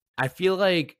I feel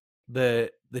like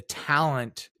the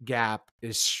talent gap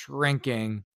is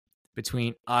shrinking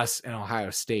between us and Ohio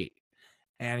State.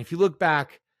 And if you look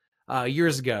back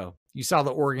years ago, you saw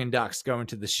the Oregon Ducks go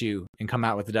into the shoe and come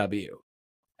out with a W.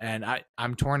 And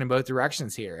I'm torn in both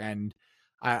directions here. And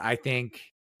I think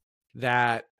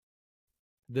that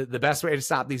the best way to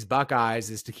stop these Buckeyes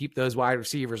is to keep those wide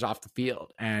receivers off the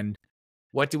field. And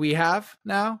what do we have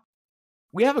now?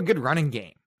 We have a good running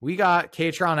game. We got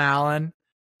Katron Allen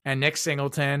and Nick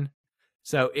Singleton.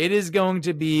 So it is going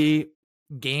to be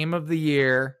game of the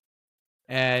year.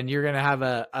 And you're going to have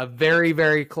a very,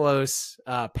 very close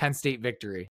Penn State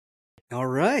victory. All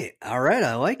right.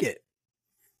 I like it.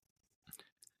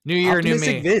 New year,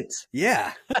 Optimistic new me. Vince.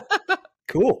 Yeah.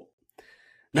 Cool.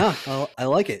 No, I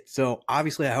like it. So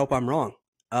obviously I hope I'm wrong.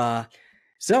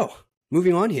 So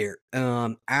moving on here,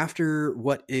 after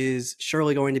what is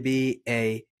surely going to be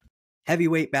a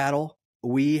heavyweight battle,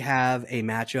 we have a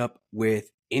matchup with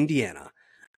Indiana.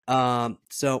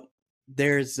 So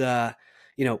there's,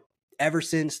 ever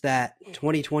since that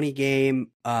 2020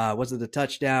 game, was it a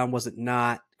touchdown? Was it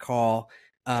not? Call.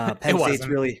 Penn State's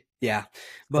really, yeah.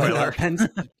 But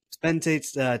Penn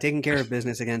State's taking care of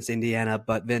business against Indiana.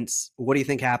 But Vince, what do you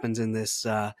think happens in this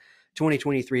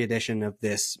 2023 edition of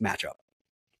this matchup?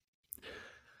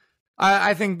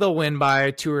 I think they'll win by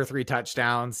 2 or 3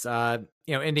 touchdowns.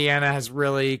 Indiana has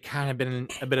really kind of been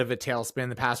a bit of a tailspin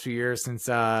the past few years since,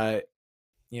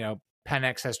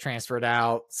 Penix has transferred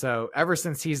out. So ever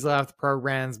since he's left, the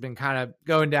program's been kind of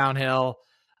going downhill.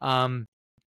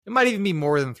 It might even be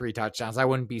more than 3 touchdowns. I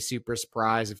wouldn't be super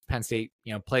surprised if Penn State,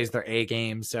 plays their A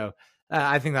game. So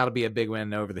I think that'll be a big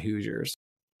win over the Hoosiers.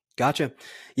 Gotcha.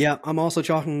 Yeah, I'm also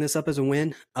chalking this up as a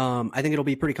win. I think it'll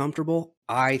be pretty comfortable.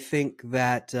 I think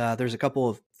that there's a couple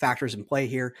of factors in play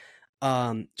here.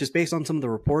 Just based on some of the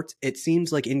reports, it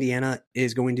seems like Indiana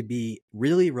is going to be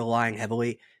really relying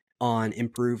heavily on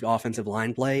improved offensive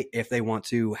line play if they want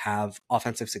to have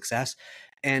offensive success.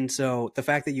 And so the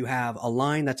fact that you have a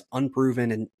line that's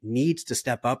unproven and needs to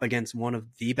step up against one of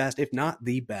the best, if not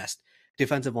the best,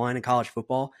 defensive line in college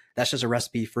football, that's just a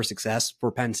recipe for success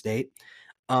for Penn State.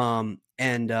 On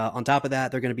top of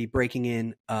that, they're going to be breaking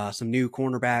in some new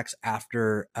cornerbacks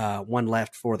after one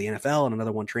left for the NFL and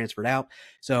another one transferred out.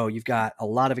 So you've got a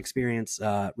lot of experienced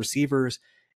receivers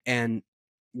and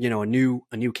a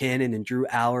new cannon and Drew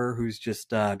Aller, who's just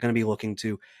going to be looking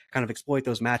to kind of exploit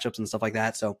those matchups and stuff like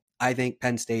that. So I think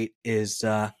Penn State is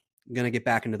going to get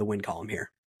back into the win column here.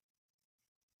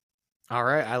 All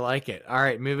right. I like it. All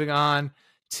right. Moving on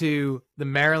to the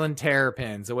Maryland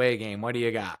Terrapins away game. What do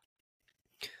you got?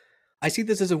 I see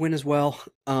this as a win as well.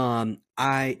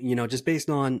 Just based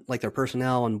on like their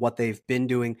personnel and what they've been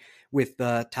doing with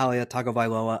Talia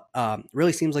Tagovailoa,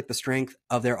 really seems like the strength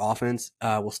of their offense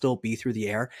will still be through the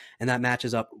air. And that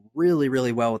matches up really,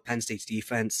 really well with Penn State's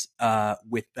defense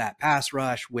with that pass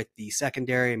rush, with the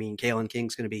secondary. I mean, Kalen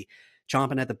King's going to be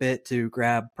chomping at the bit to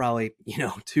grab probably,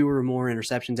 2 or more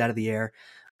interceptions out of the air.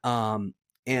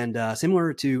 And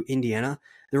similar to Indiana,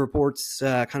 the reports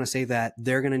kind of say that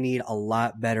they're going to need a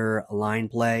lot better line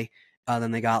play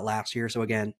than they got last year. So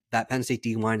again, that Penn State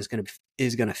D line is going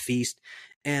to feast.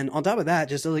 And on top of that,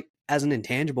 just like as an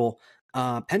intangible,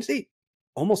 Penn State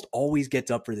almost always gets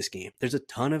up for this game. There's a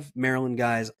ton of Maryland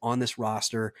guys on this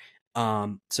roster,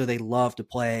 so they love to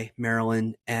play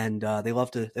Maryland, and they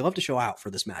love to show out for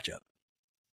this matchup.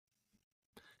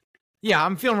 Yeah,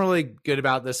 I'm feeling really good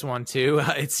about this one too.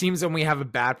 It seems when we have a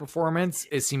bad performance,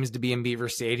 it seems to be in Beaver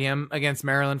Stadium against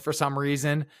Maryland for some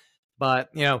reason.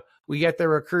 But, we get the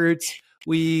recruits.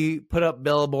 We put up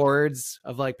billboards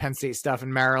of like Penn State stuff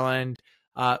in Maryland.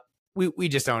 We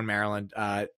just own Maryland,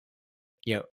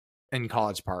 in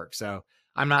College Park. So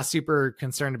I'm not super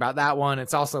concerned about that one.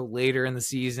 It's also later in the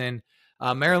season.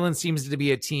 Maryland seems to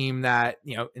be a team that,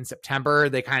 in September,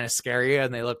 they kind of scare you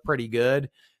and they look pretty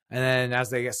good. And then as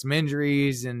they get some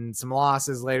injuries and some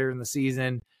losses later in the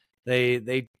season,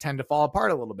 they tend to fall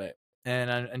apart a little bit. And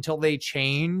until they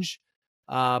change,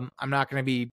 I'm not going to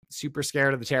be super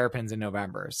scared of the Terrapins in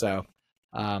November. So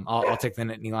I'll take the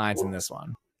Nittany Lions in this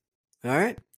one. All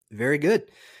right. Very good.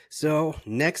 So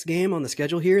next game on the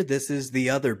schedule here, this is the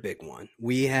other big one.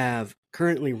 We have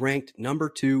currently ranked number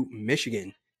 2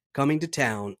 Michigan coming to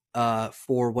town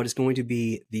for what is going to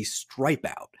be the Stripe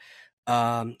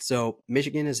Out. So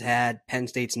Michigan has had Penn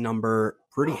State's number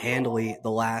pretty handily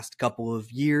the last couple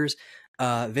of years.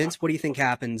 Vince, what do you think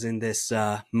happens in this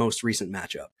most recent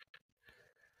matchup?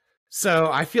 So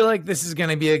I feel like this is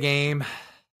going to be a game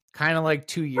kind of like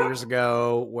 2 years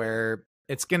ago where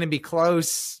it's going to be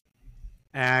close.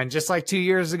 And just like 2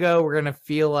 years ago, we're going to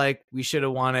feel like we should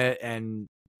have won it, and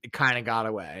it kind of got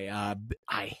away.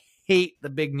 I hate the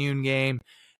big noon game.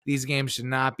 These games should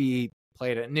not be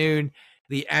played at noon.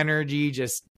 The energy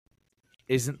just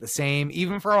isn't the same.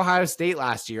 Even for Ohio State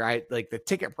last year, like the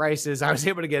ticket prices, I was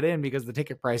able to get in because the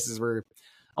ticket prices were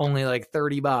only like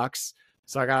 $30.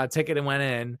 So I got a ticket and went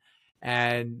in,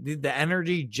 and the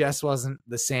energy just wasn't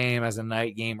the same as a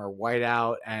night game or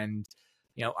whiteout. And,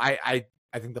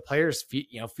 I think the players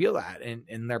feel that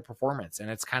in their performance, and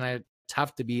it's kind of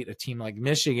tough to beat a team like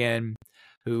Michigan,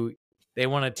 who they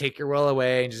want to take your will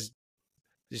away and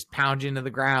just pound you into the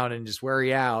ground and just wear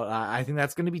you out. I think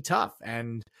that's going to be tough.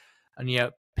 And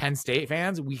Penn State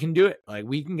fans, we can do it. Like,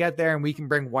 we can get there and we can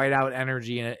bring whiteout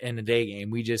energy in a day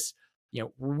game. We just,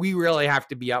 we really have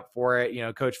to be up for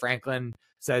it. Coach Franklin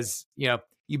says,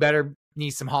 you better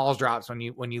need some Halls drops when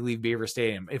you leave Beaver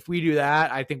Stadium. If we do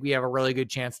that, I think we have a really good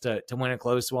chance to win a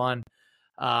close one.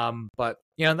 But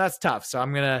that's tough. So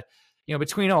I'm gonna,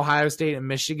 between Ohio State and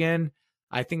Michigan,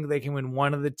 I think they can win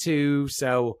one of the two.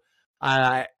 So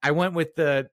I went with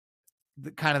the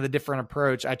kind of the different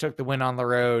approach. I took the win on the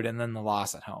road and then the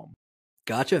loss at home.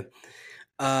 Gotcha.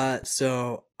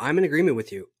 So I'm in agreement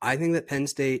with you. I think that Penn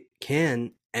State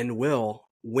can and will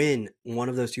win one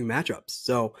of those two matchups.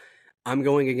 So I'm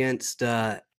going against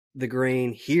the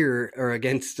grain here, or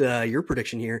against your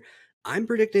prediction here. I'm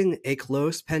predicting a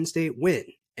close Penn State win.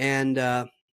 And the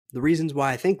reasons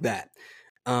why I think that,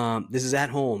 this is at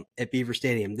home at Beaver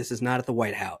Stadium. This is not at the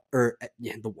White House,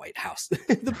 the White House,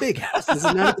 the Big House. This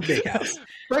is not at the Big House.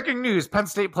 Breaking news: Penn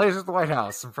State plays at the White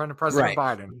House in front of President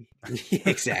Biden.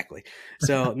 Exactly.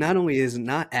 So not only is it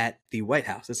not at the White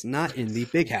House, it's not in the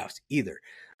Big House either.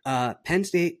 Penn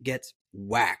State gets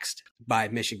waxed by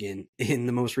Michigan in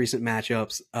the most recent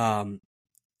matchups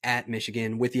at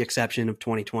Michigan, with the exception of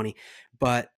 2020.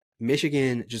 But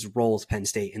Michigan just rolls Penn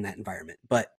State in that environment.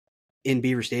 But in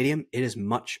Beaver Stadium, it is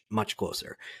much, much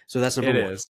closer. So that's number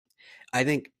one. I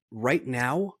think right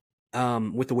now,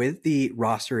 with the way that the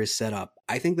roster is set up,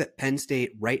 I think that Penn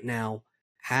State right now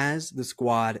has the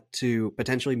squad to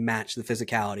potentially match the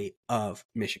physicality of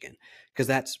Michigan, because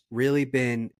that's really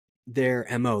been their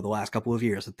MO the last couple of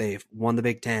years, that they've won the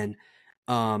Big Ten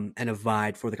and have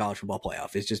vied for the college football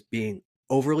playoff, is just being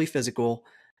overly physical,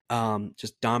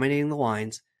 just dominating the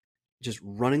lines, just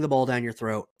running the ball down your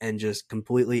throat, and just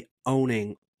completely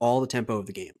owning all the tempo of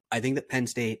the game. I think that Penn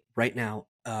State right now,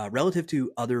 relative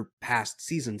to other past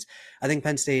seasons, I think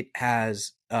Penn State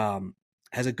has a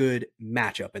good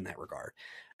matchup in that regard.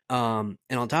 And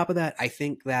on top of that, I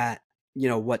think that,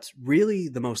 what's really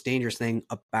the most dangerous thing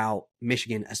about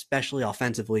Michigan, especially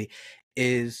offensively,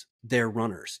 is their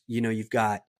runners. You've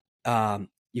got Blake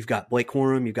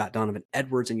Corum, you've got Donovan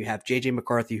Edwards, and you have JJ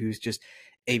McCarthy, who's just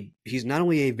he's not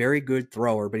only a very good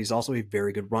thrower, but he's also a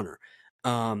very good runner.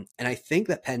 And I think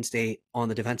that Penn State on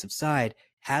the defensive side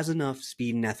has enough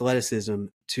speed and athleticism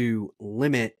to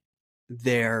limit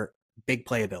their big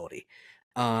play ability.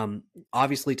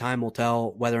 Obviously time will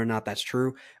tell whether or not that's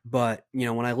true, but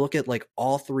when I look at like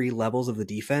all three levels of the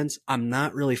defense, I'm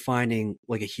not really finding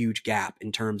like a huge gap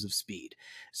in terms of speed.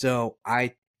 So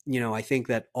I think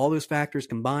that all those factors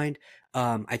combined,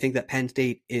 I think that Penn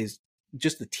State is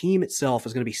just, the team itself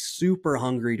is going to be super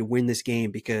hungry to win this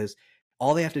game, because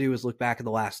all they have to do is look back at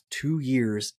the last 2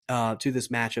 years to this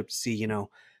matchup to see,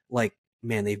 like,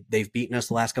 man, they've beaten us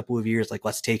the last couple of years. Like,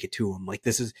 let's take it to them. Like,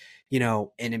 this is,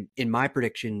 and in my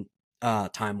prediction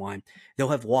timeline, they'll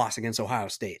have lost against Ohio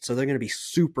State. So they're going to be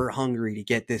super hungry to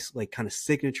get this like kind of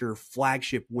signature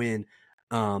flagship win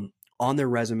on their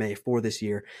resume for this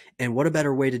year. And what a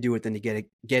better way to do it than to get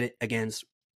it against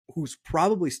who's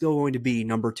probably still going to be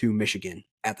number 2 Michigan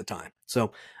at the time.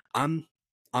 So I'm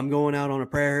going out on a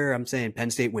prayer here. I'm saying Penn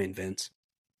State win, Vince.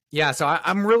 Yeah, so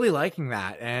I'm really liking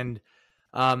that. And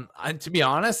to be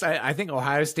honest, I think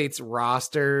Ohio State's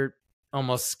roster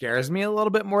almost scares me a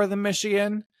little bit more than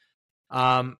Michigan.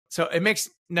 So it makes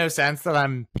no sense that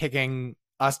I'm picking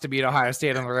us to beat Ohio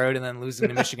State on the road and then losing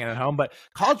to Michigan at home. But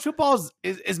college football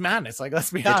is madness. Like,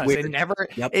 let's be honest, weird.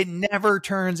 it never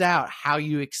turns out how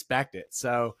you expect it.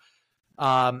 So,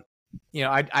 I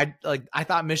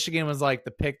thought Michigan was like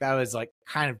the pick that was like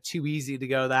kind of too easy to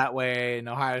go that way, and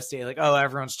Ohio State, like, oh,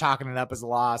 everyone's chalking it up as a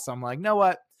loss. So I'm like, know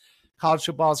what? College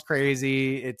football is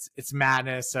crazy. It's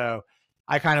madness. So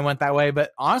I kind of went that way.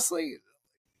 But honestly,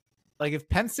 like, if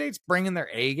Penn State's bringing their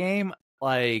A game,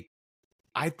 like,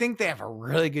 I think they have a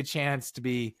really good chance to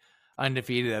be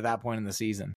undefeated at that point in the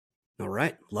season. All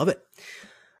right. Love it.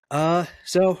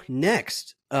 So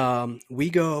next, we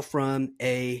go from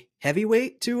a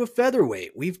heavyweight to a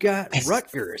featherweight. We've got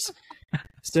Rutgers.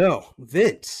 So,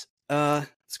 Vince,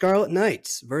 Scarlet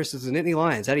Knights versus the Nittany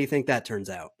Lions. How do you think that turns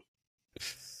out?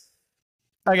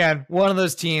 Again, one of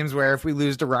those teams where if we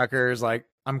lose to Rutgers, like,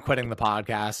 I'm quitting the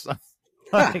podcast.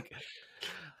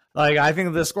 Like, I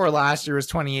think the score last year was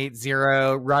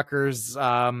 28-0. Rutgers,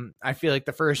 I feel like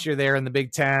the first year there in the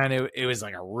Big Ten, it was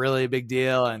like a really big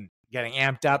deal and getting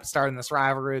amped up, starting this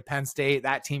rivalry with Penn State,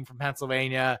 that team from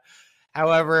Pennsylvania.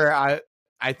 However,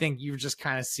 I think you've just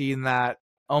kind of seen that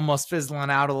almost fizzling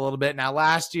out a little bit. Now,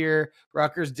 last year,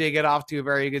 Rutgers did get off to a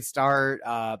very good start,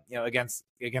 against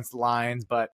the Lions.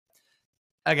 But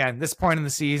again, this point in the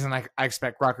season, I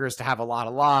expect Rutgers to have a lot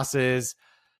of losses.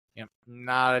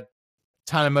 Not a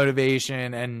ton of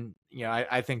motivation, and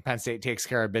I think Penn State takes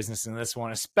care of business in this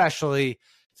one, especially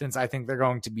since I think they're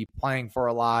going to be playing for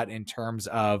a lot in terms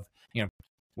of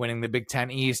winning the Big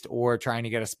Ten East or trying to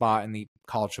get a spot in the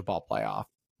college football playoff.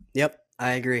 Yep,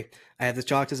 I agree. I have this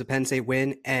chalked as a Penn State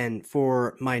win, and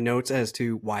for my notes as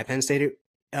to why Penn State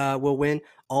will win,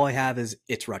 all I have is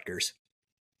it's Rutgers.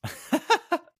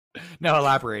 No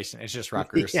elaboration. It's just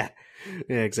Rutgers. Yeah,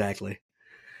 exactly.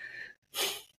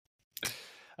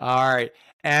 All right.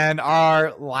 And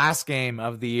our last game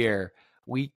of the year,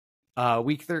 week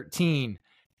 13,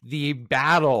 the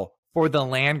battle for the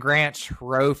land grant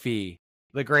trophy,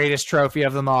 the greatest trophy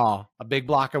of them all, a big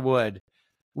block of wood.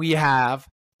 We have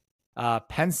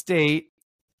Penn State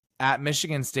at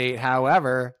Michigan State.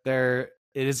 However, it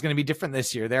is going to be different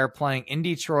this year. They're playing in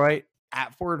Detroit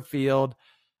at Ford Field,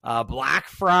 Black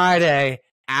Friday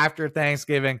after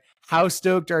Thanksgiving. How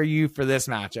stoked are you for this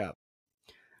matchup?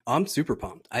 I'm super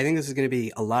pumped. I think this is going to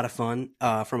be a lot of fun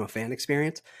from a fan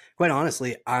experience. Quite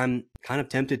honestly, I'm kind of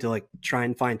tempted to like try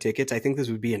and find tickets. I think this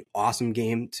would be an awesome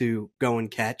game to go and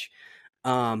catch.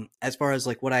 As far as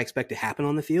like what I expect to happen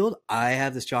on the field, I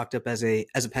have this chalked up as a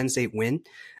Penn State win.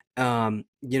 For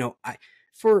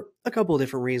a couple of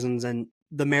different reasons, and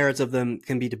the merits of them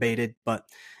can be debated. But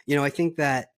I think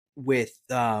that with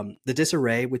the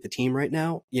disarray with the team right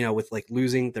now, with like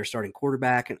losing their starting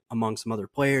quarterback and among some other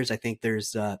players, I think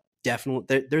there's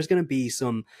there's going to be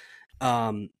some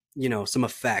some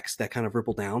effects that kind of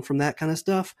ripple down from that kind of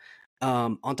stuff.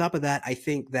 On top of that, I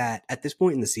think that at this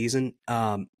point in the season,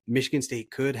 Michigan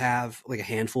State could have like a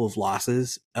handful of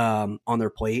losses on their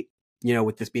plate,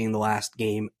 with this being the last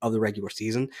game of the regular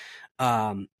season.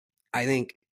 I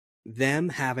think them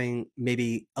having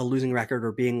maybe a losing record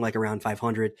or being like around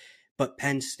 500, but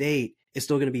Penn State is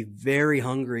still going to be very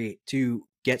hungry to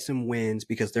get some wins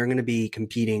because they're going to be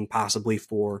competing possibly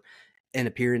for an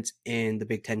appearance in the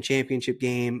Big Ten championship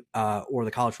game or the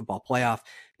college football playoff.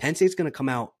 Penn State's going to come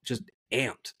out just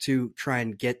amped to try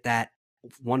and get that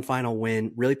one final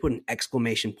win, really put an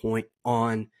exclamation point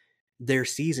on their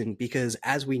season, because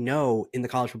as we know in the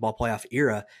college football playoff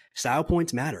era, style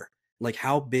points matter. Like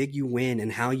how big you win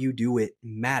and how you do it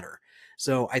matter.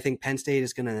 So I think Penn State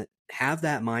is going to have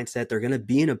that mindset. They're going to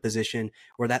be in a position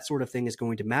where that sort of thing is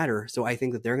going to matter. So I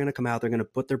think that they're going to come out, they're going to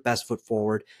put their best foot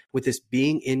forward. With this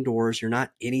being indoors, you're not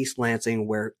in East Lansing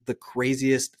where the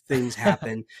craziest things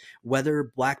happen,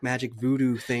 whether black magic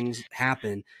voodoo things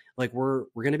happen. Like we're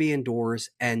going to be indoors,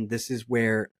 and this is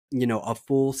where, a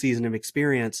full season of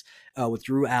experience with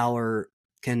Drew Aller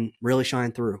can really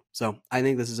shine through. So I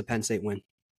think this is a Penn State win.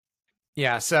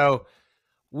 Yeah, so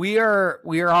we are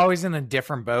always in a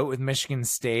different boat with Michigan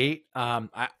State.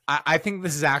 I think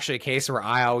this is actually a case where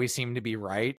I always seem to be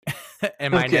right,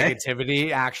 and my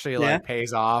negativity actually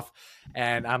pays off.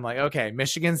 And I'm like, okay,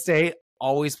 Michigan State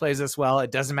always plays us well.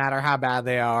 It doesn't matter how bad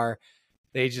they are;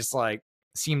 they just like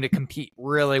seem to compete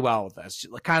really well with us.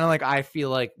 Kind of like I feel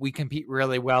like we compete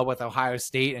really well with Ohio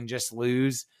State and just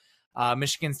lose.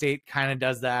 Michigan State kind of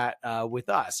does that with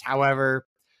us. However,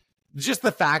 just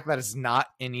the fact that it's not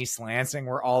in East Lansing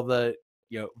where all the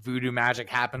voodoo magic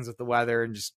happens with the weather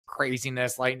and just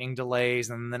craziness, lightning delays,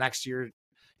 and the next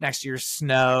year's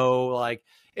snow, like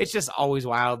it's just always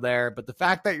wild there. But the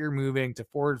fact that you're moving to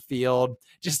Ford Field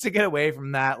just to get away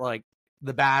from that like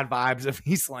the bad vibes of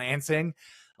East Lansing.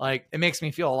 Like, it makes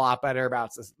me feel a lot better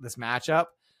about this matchup.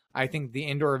 I think the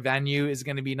indoor venue is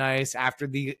going to be nice after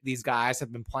these guys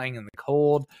have been playing in the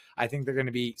cold. I think they're going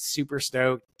to be super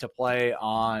stoked to play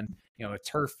on, a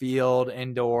turf field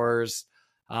indoors.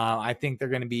 I think they're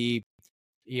going to be,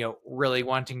 really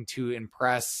wanting to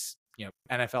impress,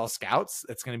 NFL scouts.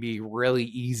 It's going to be really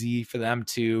easy for them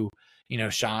to,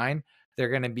 shine. It's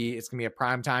going to be a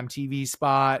primetime TV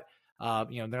spot.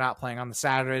 They're not playing on the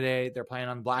Saturday. They're playing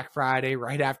on Black Friday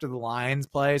right after the Lions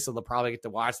play. So they'll probably get to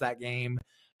watch that game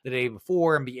the day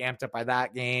before and be amped up by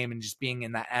that game and just being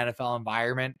in that NFL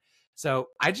environment. So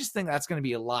I just think that's going to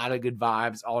be a lot of good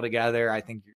vibes altogether. I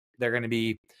think they're going to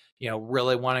be,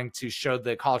 really wanting to show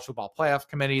the college football playoff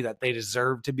committee that they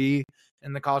deserve to be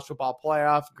in the college football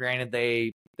playoff. Granted,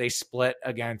 they split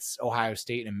against Ohio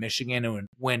State and Michigan and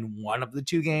win one of the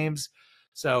two games.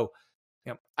 So,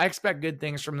 I expect good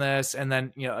things from this. And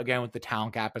then, again, with the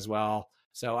talent gap as well.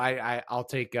 So I'll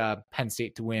take Penn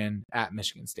State to win at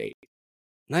Michigan State.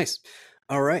 Nice.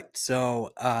 All right. So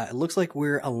it looks like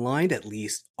we're aligned at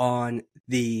least on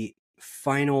the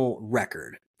final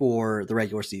record for the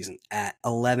regular season at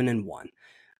 11-1.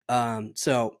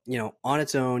 So, on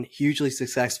its own, hugely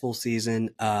successful season.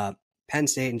 Penn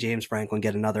State and James Franklin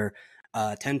get another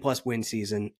 10-plus win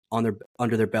season under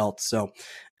their belt. So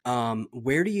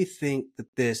where do you think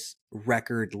that this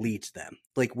record leads them?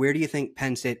 Like, where do you think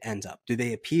Penn State ends up? Do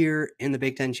they appear in the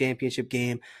Big Ten championship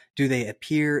game? Do they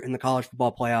appear in the college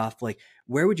football playoff? Like,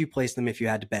 where would you place them if you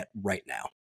had to bet right now?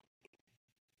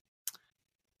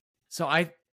 So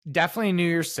I definitely New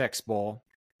Year's Six Bowl,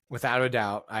 without a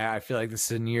doubt. I feel like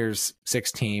this is a New Year's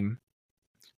Six team.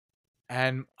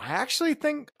 And I actually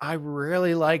think I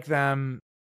really like them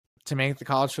to make the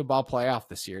college football playoff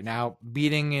this year. Now,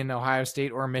 beating in Ohio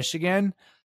State or Michigan,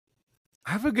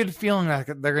 I have a good feeling that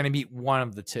they're going to beat one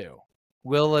of the two.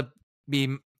 Will it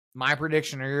be my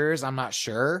prediction or yours? I'm not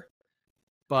sure,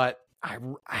 but I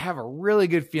have a really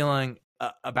good feeling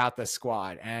about this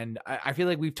squad. And I feel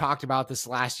like we've talked about this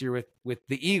last year with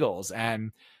the Eagles,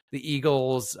 and the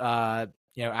Eagles,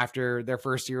 after their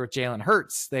first year with Jalen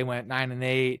Hurts, they went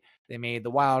 9-8. They made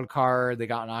the wild card. They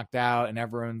got knocked out, and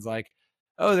everyone's like,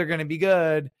 oh, they're going to be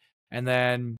good. And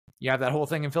then you have that whole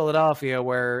thing in Philadelphia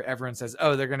where everyone says,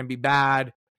 oh, they're going to be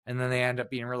bad. And then they end up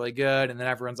being really good. And then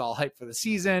everyone's all hyped for the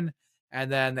season.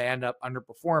 And then they end up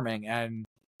underperforming. And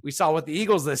we saw with the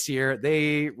Eagles this year,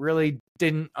 they really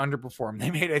didn't underperform.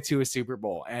 They made it to a Super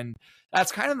Bowl. And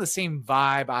that's kind of the same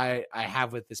vibe I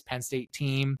have with this Penn State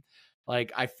team.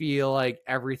 Like, I feel like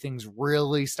everything's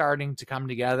really starting to come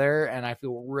together, and I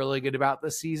feel really good about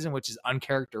this season, which is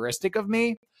uncharacteristic of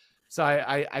me. So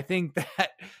I think that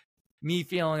me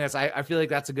feeling this, I feel like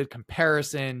that's a good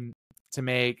comparison to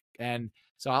make. And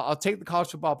so I'll take the college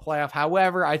football playoff.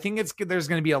 However, I think there's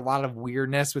going to be a lot of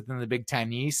weirdness within the Big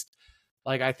Ten East.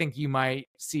 Like, I think you might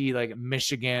see like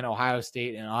Michigan, Ohio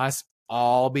State, and us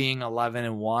all being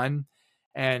 11-1.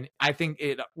 And I think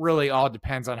it really all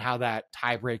depends on how that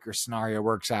tiebreaker scenario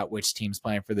works out, which team's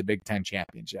playing for the Big Ten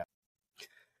championship.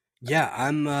 Yeah,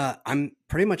 I'm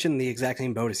pretty much in the exact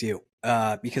same boat as you.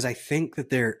 Because I think that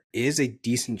there is a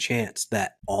decent chance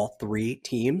that all three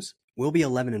teams will be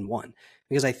 11-1.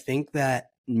 Because I think that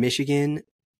Michigan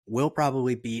will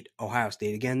probably beat Ohio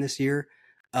State again this year.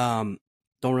 Don't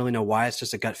really know why. It's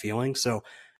just a gut feeling. So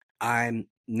I'm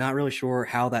not really sure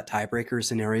how that tiebreaker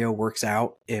scenario works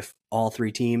out if all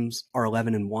three teams are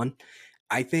 11-1.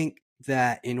 I think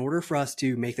that in order for us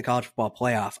to make the college football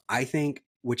playoff, I think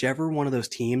whichever one of those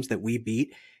teams that we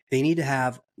beat, they need to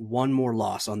have one more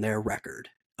loss on their record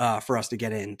for us to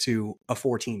get into a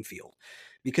 4-team field.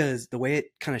 Because the way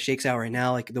it kind of shakes out right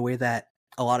now, like the way that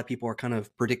a lot of people are kind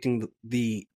of predicting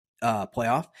the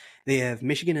playoff, they have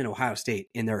Michigan and Ohio State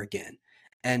in there again.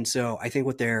 And so I think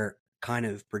what they're kind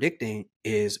of predicting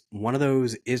is one of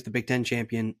those is the Big Ten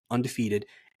champion, undefeated,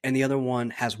 and the other one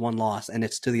has one loss, and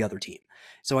it's to the other team.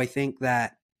 So I think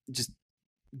that just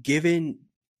given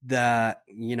the,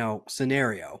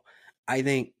 scenario, I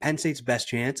think Penn State's best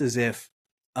chance is if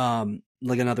like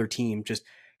another team just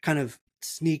kind of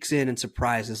sneaks in and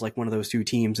surprises like one of those two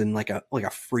teams in like a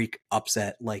freak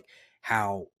upset, like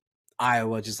how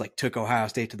Iowa just like took Ohio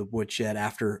State to the woodshed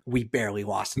after we barely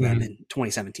lost to them in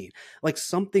 2017, like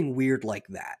something weird like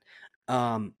that.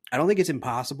 I don't think it's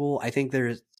impossible. I think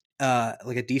there's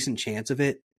like a decent chance of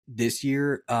it this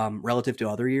year relative to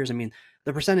other years. I mean,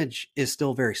 the percentage is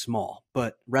still very small,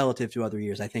 but relative to other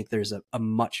years, I think there's a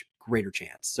much greater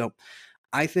chance. So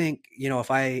I think, if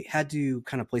I had to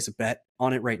kind of place a bet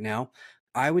on it right now,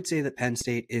 I would say that Penn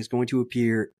State is going to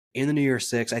appear in the New Year's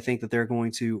Six. I think that they're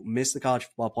going to miss the college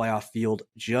football playoff field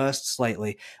just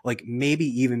slightly, like maybe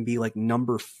even be like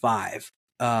number 5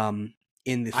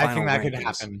 in the final I think that rankings. could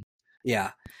happen.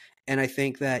 Yeah. And I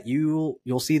think that you'll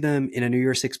see them in a New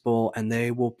Year's Six bowl, and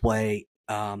they will play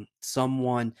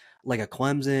someone like a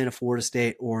Clemson, a Florida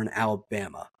State, or an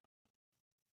Alabama.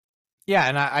 Yeah,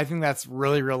 and I think that's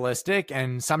really realistic.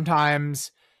 And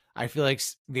sometimes I feel like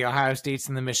the Ohio States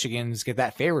and the Michigans get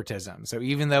that favoritism. So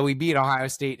even though we beat Ohio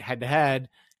State head to head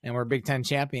and we're Big Ten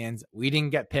champions, we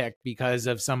didn't get picked because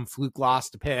of some fluke loss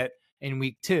to Pitt in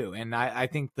week 2. And I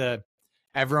think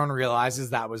everyone realizes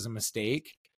that was a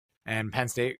mistake, and Penn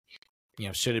State,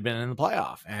 should have been in the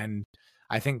playoff. And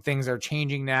I think things are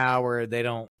changing now where they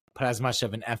don't put as much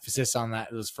of an emphasis on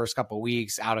those first couple of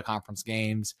weeks out of conference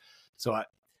games. So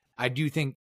I do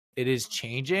think it is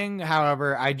changing.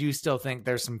 However, I do still think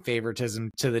there's some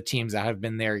favoritism to the teams that have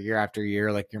been there year after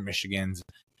year, like your Michigans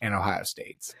and Ohio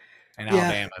States and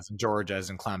Alabamas and Georgias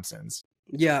and Clemsons.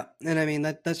 Yeah. And I mean,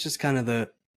 that's just kind of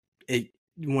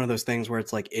one of those things where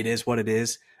it's like, it is what it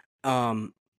is.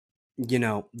 They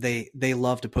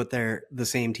love to put the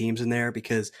same teams in there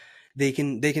because they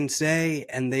can say,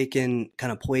 and they can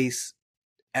kind of place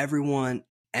everyone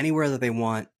anywhere that they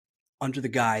want under the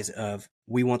guise of,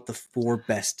 we want the 4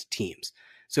 best teams.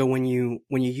 So when you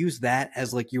use that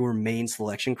as like your main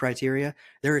selection criteria,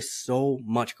 there is so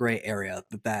much gray area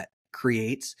that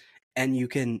creates, and you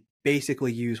can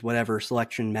basically use whatever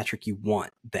selection metric you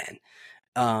want then.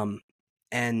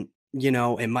 And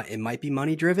it might be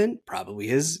money driven, probably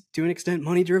is to an extent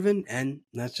money driven, and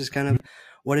that's just kind of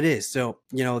what it is. So,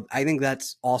 I think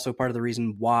that's also part of the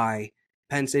reason why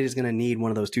Penn State is going to need one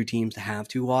of those 2 teams to have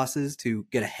 2 losses to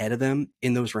get ahead of them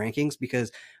in those rankings, because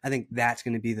I think that's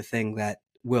going to be the thing that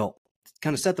will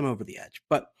kind of set them over the edge.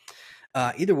 But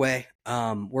either way,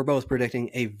 we're both predicting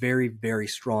a very, very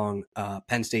strong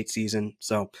Penn State season.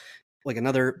 So like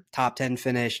another top 10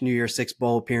 finish, New Year's Six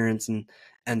bowl appearance,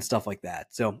 and stuff like that.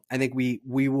 So I think we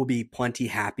will be plenty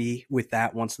happy with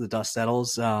that once the dust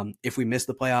settles. If we miss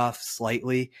the playoffs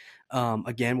slightly,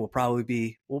 again, we'll probably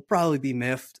be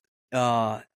miffed,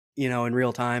 in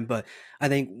real time. But I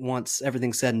think once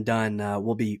everything's said and done,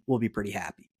 we'll be pretty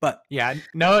happy. But yeah,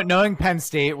 knowing Penn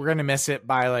State, we're going to miss it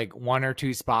by like 1 or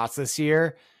 2 spots this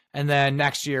year. And then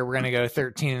next year we're going to go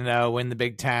 13-0, win the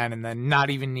Big Ten, and then not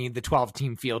even need the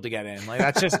 12-team field to get in. Like,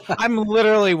 that's just, I'm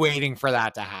literally waiting for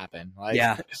that to happen. Like,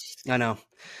 yeah, I know.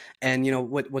 And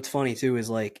what's funny too is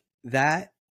like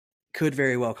that could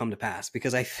very well come to pass,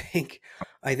 because I think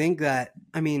that,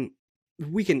 I mean,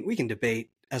 we can debate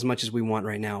as much as we want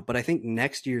right now, but I think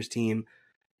next year's team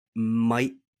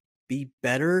might be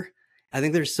better. I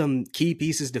think there's some key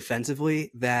pieces defensively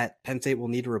that Penn State will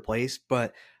need to replace,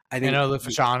 but I think the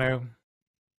Fashanu.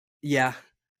 Yeah,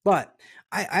 but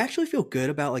I actually feel good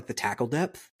about like the tackle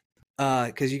depth,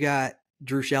 because you got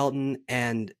Drew Shelton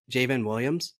and Javen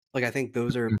Williams. Like, I think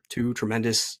those are 2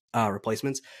 tremendous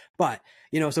replacements. But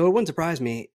so it wouldn't surprise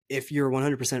me if you're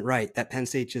 100% right that Penn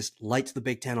State just lights the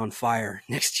Big Ten on fire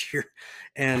next year,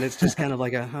 and it's just kind of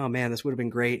like oh man, this would have been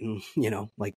great, and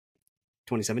like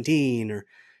 2017 or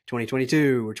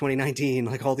 2022 or 2019,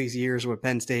 like all these years where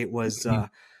Penn State was kind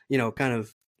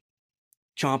of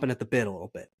chomping at the bit a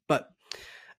little bit. But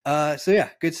so yeah,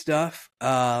 good stuff.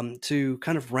 To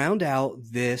kind of round out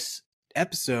this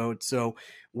episode, so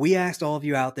we asked all of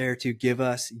you out there to give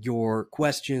us your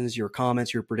questions, your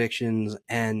comments, your predictions,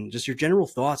 and just your general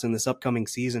thoughts in this upcoming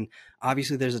season.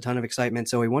 Obviously there's a ton of excitement,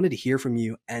 so we wanted to hear from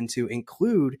you and to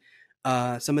include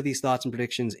some of these thoughts and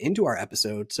predictions into our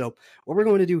episode. So what we're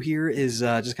going to do here is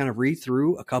just kind of read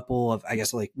through a couple of, I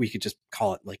guess, like we could just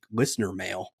call it like listener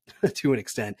mail to an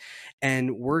extent.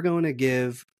 And we're going to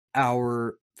give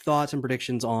our thoughts and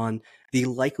predictions on the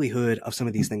likelihood of some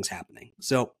of these things happening.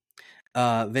 So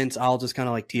Vince, I'll just kind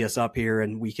of like tee us up here,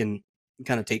 and we can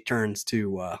kind of take turns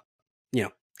to,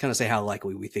 kind of say how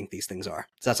likely we think these things are.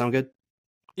 Does that sound good?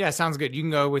 Yeah, sounds good. You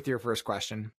can go with your first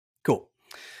question. Cool.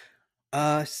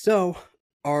 So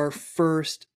our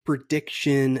first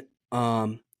prediction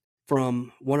from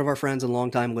one of our friends and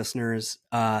longtime listeners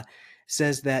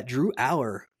says that Drew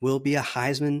Aller will be a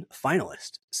Heisman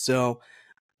finalist. So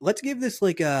let's give this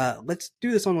let's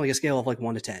do this on like a scale of like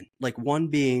 1 to 10. Like 1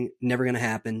 being never going to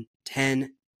happen,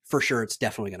 10 for sure it's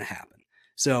definitely going to happen.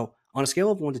 So on a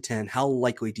scale of 1 to 10, how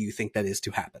likely do you think that is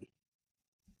to happen?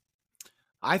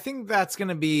 I think that's going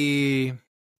to be,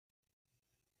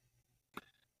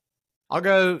 I'll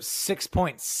go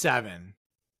 6.7.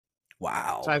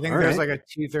 Wow. So I think there's like a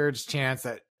 2/3 chance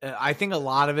that I think a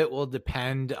lot of it will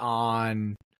depend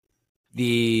on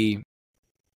the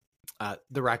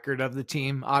the record of the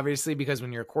team, obviously, because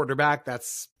when you're a quarterback,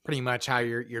 that's pretty much how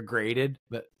you're graded,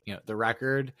 but the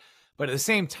record. But at the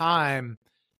same time,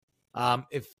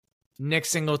 if Nick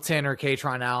Singleton or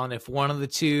Katron Allen, if one of the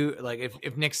two, like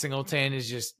if Nick Singleton is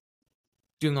just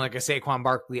doing like a Saquon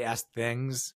Barkley-esque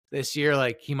things this year,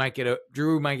 like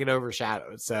Drew might get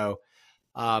overshadowed. So,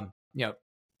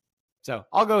 so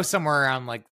I'll go somewhere around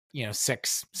like,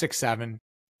 6, 7.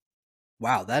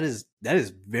 Wow, that is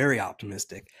very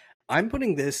optimistic. I'm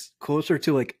putting this closer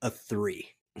to like a 3.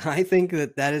 I think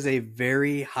that is a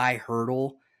very high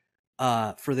hurdle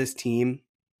for this team,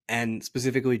 and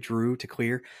specifically Drew, to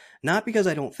clear. Not because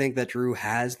I don't think that Drew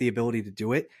has the ability to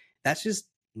do it. That's just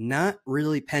not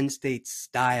really Penn State's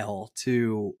style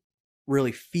to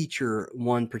really feature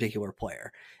one particular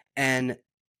player.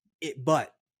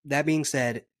 But that being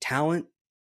said, talent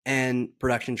and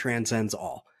production transcends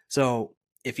all. So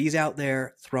if he's out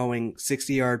there throwing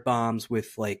 60-yard bombs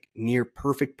with like near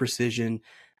perfect precision,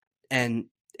 and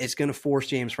it's going to force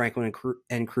James Franklin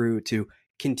and crew to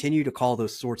continue to call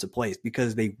those sorts of plays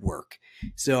because they work.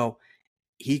 So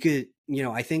he could,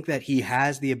 I think that he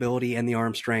has the ability and the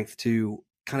arm strength to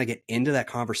kind of get into that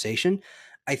conversation.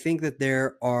 I think that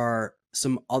there are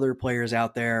some other players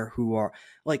out there who are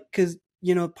like, because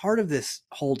part of this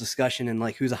whole discussion and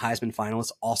like who's a Heisman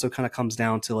finalist also kind of comes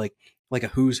down to like a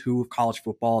who's who of college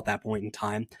football at that point in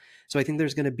time. So I think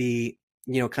there's going to be,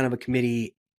 kind of a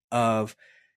committee of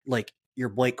like your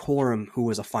Blake Corum, who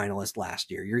was a finalist last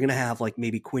year. You're going to have like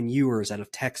maybe Quinn Ewers out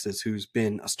of Texas, who's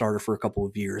been a starter for a couple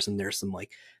of years, and there's some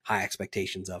like high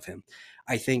expectations of him.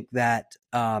 I think that,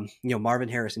 Marvin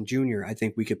Harrison Jr., I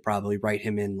think we could probably write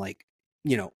him in like,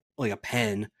 like a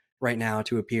Penn right now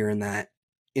to appear in that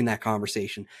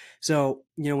conversation. So,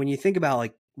 when you think about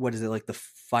like, what is it, like the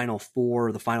final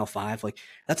 4, the final 5, like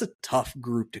that's a tough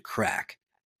group to crack.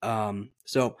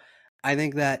 So I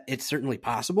think that it's certainly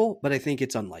possible, but I think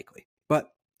it's unlikely. But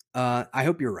I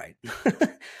hope you're right.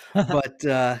 But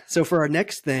so for our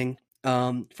next thing,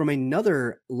 from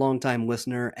another longtime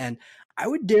listener, and I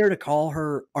would dare to call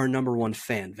her our number one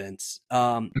fan, Vince.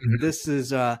 This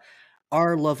is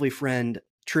our lovely friend,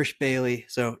 Trish Bailey.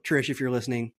 So Trish, if you're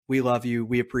listening, we love you.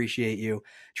 We appreciate you.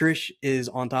 Trish is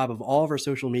on top of all of our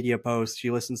social media posts. She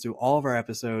listens to all of our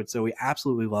episodes. So we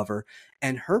absolutely love her.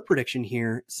 And her prediction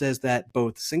here says that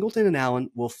both Singleton and Allen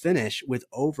will finish with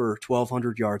over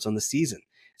 1,200 yards on the season.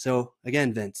 So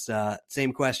again, Vince,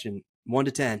 same question, 1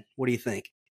 to 10. What do you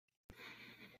think?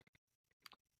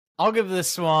 I'll give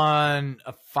this one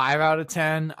a 5 out of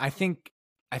 10. I think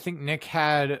Nick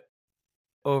had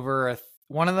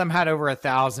one of them had over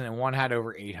 1,000 and one had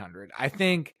over 800. I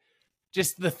think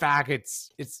just the fact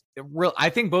it's real. I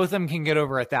think both of them can get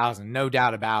over 1,000, no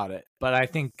doubt about it. But I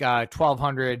think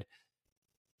 1,200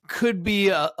 could be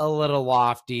a little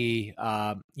lofty,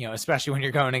 especially when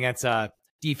you're going against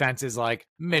defenses like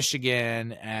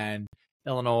Michigan and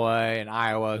Illinois and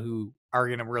Iowa, who are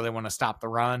going to really want to stop the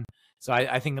run. So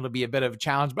I think it'll be a bit of a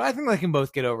challenge, but I think they can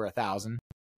both get over 1,000.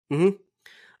 Mm-hmm.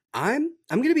 I'm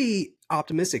going to be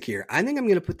optimistic here. I think I'm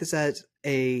going to put this as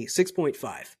a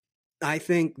 6.5. I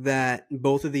think that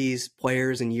both of these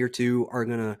players in year 2 are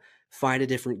going to find a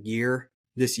different gear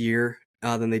this year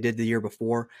than they did the year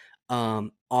before.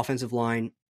 Offensive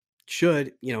line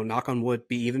should, knock on wood,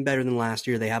 be even better than last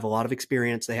year. They have a lot of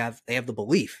experience. They have the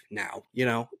belief now,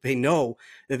 they know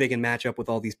that they can match up with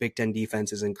all these Big Ten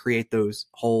defenses and create those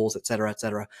holes, et cetera, et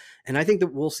cetera. And I think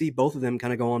that we'll see both of them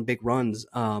kind of go on big runs,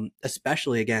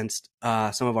 especially against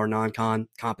some of our non-con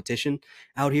competition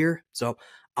out here. So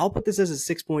I'll put this as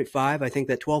a 6.5. I think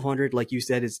that 1,200, like you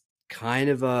said, is kind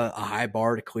of a high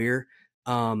bar to clear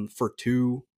for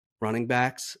 2 running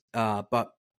backs.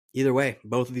 But either way,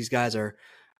 both of these guys are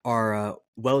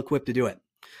well equipped to do it.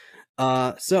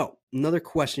 So another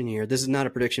question here. This is not a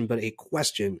prediction, but a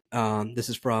question. This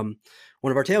is from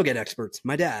one of our tailgate experts,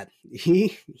 my dad.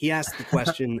 He asked the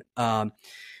question,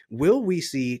 will we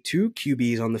see 2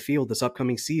 QBs on the field this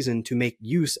upcoming season to make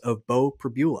use of Bo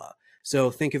Pribula?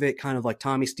 So think of it kind of like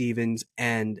Tommy Stevens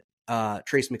and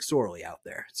Trace McSorley out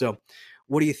there. So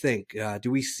what do you think?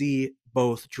 Do we see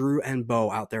both Drew and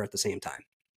Bo out there at the same time?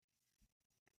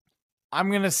 I'm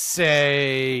going to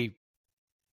say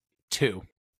 2.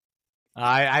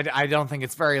 I don't think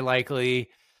it's very likely.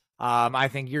 I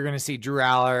think you're going to see Drew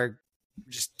Aller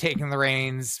just taking the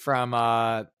reins from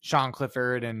Sean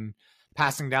Clifford and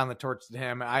passing down the torch to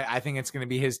him. I think it's going to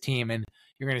be his team, and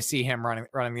you're going to see him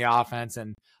running the offense.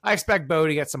 And I expect Bo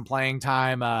to get some playing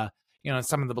time, in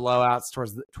some of the blowouts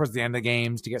towards the end of the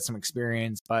games to get some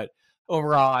experience. But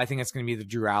overall, I think it's going to be the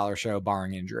Drew Aller show,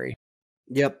 barring injury.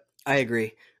 Yep, I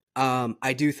agree.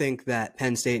 I do think that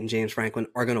Penn State and James Franklin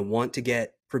are going to want to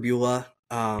get Pribula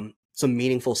some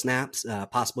meaningful snaps,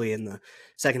 possibly in the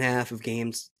second half of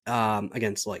games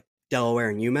against like Delaware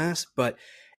and UMass. But,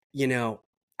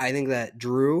 I think that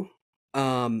Drew,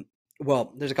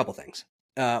 well, there's a couple things.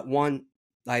 One,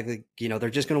 I think, they're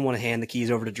just going to want to hand the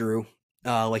keys over to Drew,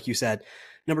 like you said.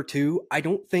 Number two, I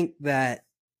don't think that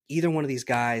either one of these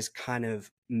guys kind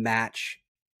of match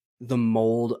the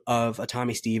mold of a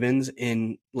Tommy Stevens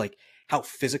in like how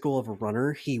physical of a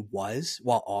runner he was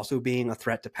while also being a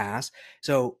threat to pass.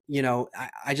 So,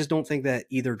 I just don't think that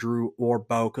either Drew or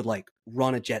Bo could like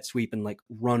run a jet sweep and like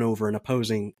run over an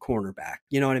opposing cornerback.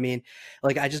 You know what I mean?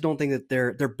 Like, I just don't think that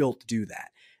they're built to do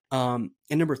that. And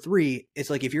number three, it's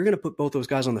like, if you're going to put both those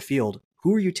guys on the field,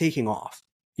 who are you taking off?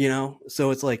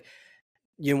 So it's like,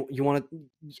 you want to,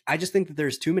 I just think that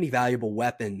there's too many valuable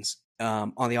weapons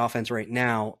on the offense right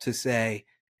now to say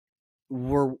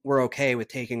we're okay with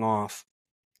taking off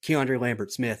Keandre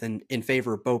Lambert-Smith and in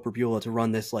favor of Bo Pribula to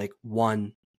run this like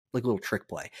one like little trick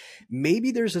play.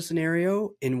 Maybe there's a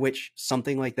scenario in which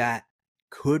something like that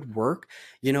could work.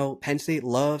 Penn State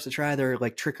loves to try their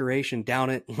like trickeration down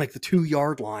at like the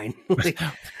 2-yard line, like,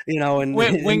 and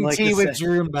wing like T with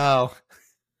Drew and Bo.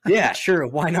 Yeah, sure.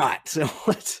 Why not? So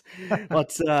let's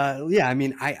yeah, I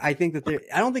mean, I think that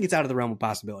I don't think it's out of the realm of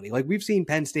possibility. Like, we've seen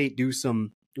Penn State do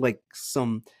some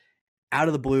out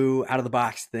of the blue, out of the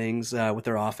box things with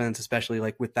their offense, especially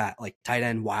like with that like tight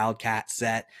end wildcat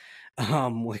set,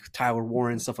 like Tyler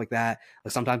Warren, stuff like that.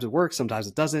 Like, sometimes it works, sometimes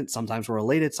it doesn't, sometimes we're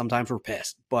elated, sometimes we're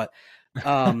pissed. But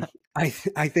I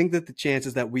think that the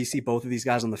chances that we see both of these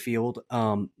guys on the field,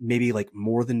 maybe like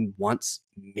more than once,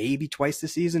 maybe twice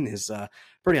this season is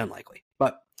pretty unlikely.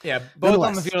 But yeah, both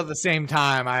on the field at the same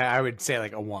time, I would say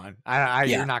like a 1. Yeah.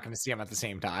 You're not going to see them at the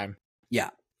same time. Yeah.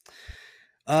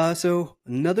 So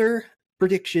another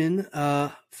prediction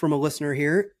from a listener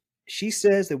here. She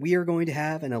says that we are going to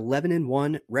have an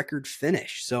 11-1 record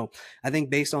finish. So I think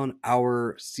based on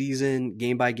our season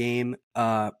game by game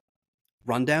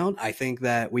rundown, I think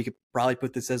that we could probably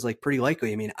put this as like pretty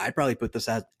likely. I mean, I'd probably put this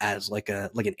as like an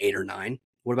 8 or 9.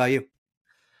 What about you?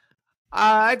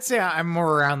 I'd say I'm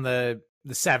more around the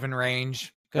 7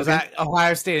 range, because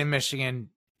Ohio State and Michigan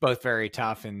both very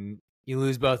tough, and you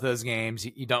lose both those games,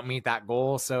 you don't meet that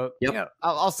goal. So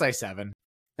I'll say 7.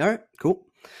 All right, cool.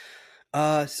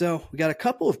 So we got a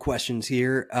couple of questions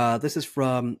here. This is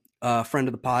from a friend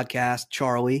of the podcast,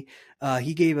 Charlie.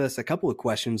 He gave us a couple of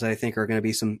questions that I think are going to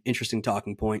be some interesting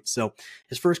talking points. So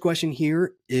his first question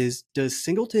here is, does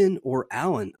Singleton or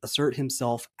Allen assert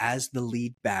himself as the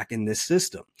lead back in this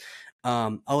system?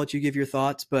 I'll let you give your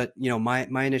thoughts, but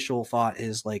my initial thought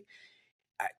is like,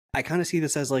 I kind of see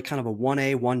this as like kind of a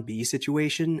 1A, 1B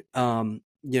situation, kind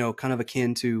of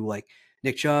akin to like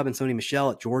Nick Chubb and Sony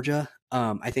Michel at Georgia.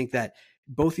 I think that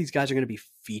both these guys are going to be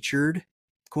featured,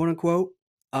 quote unquote.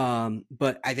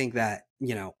 But I think that,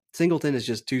 Singleton is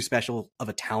just too special of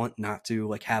a talent not to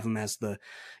like have him as the,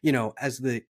 as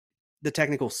the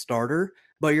technical starter,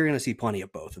 but you're going to see plenty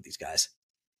of both of these guys.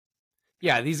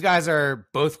 Yeah, these guys are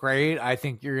both great. I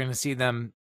think you're going to see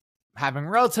them having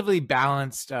relatively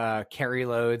balanced carry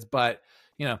loads, but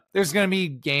there's going to be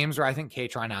games where I think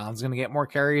Katron Allen's going to get more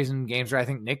carries and games where I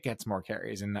think Nick gets more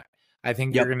carries. And I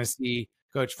think you're going to see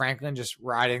Coach Franklin just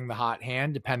riding the hot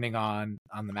hand depending on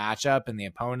the matchup and the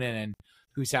opponent and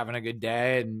who's having a good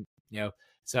day. And,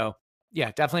 so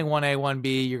yeah, definitely 1A,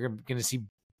 1B. You're going to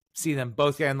see them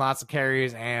both getting lots of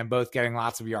carries and both getting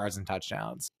lots of yards and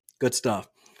touchdowns. Good stuff.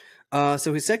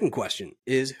 So his second question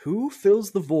is, who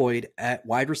fills the void at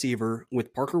wide receiver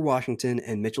with Parker Washington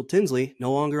and Mitchell Tinsley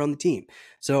no longer on the team?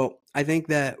 So I think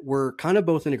that we're kind of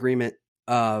both in agreement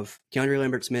of Keandre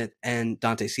Lambert-Smith and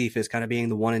Dante Cephas kind of being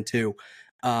the 1 and 2.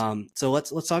 So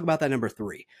let's talk about that number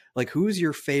 3. Like, who's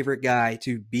your favorite guy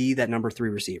to be that number 3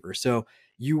 receiver? So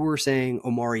you were saying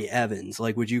Omari Evans.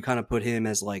 Like, would you kind of put him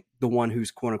as like the one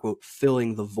who's quote unquote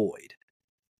filling the void?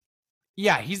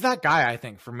 Yeah, he's that guy, I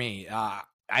think, for me.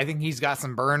 I think he's got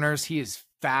some burners. He is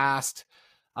fast.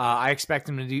 I expect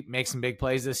him to make some big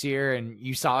plays this year. And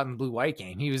you saw it in the blue-white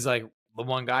game. He was like the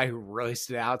one guy who really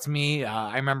stood out to me.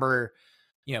 I remember,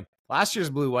 last year's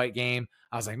blue-white game,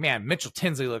 I was like, man, Mitchell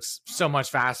Tinsley looks so much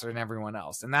faster than everyone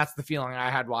else. And that's the feeling I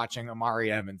had watching Omari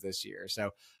Evans this year. So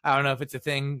I don't know if it's a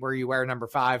thing where you wear number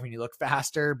 5 and you look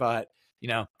faster, but,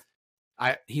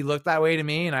 he looked that way to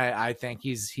me. And I think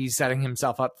he's setting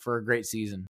himself up for a great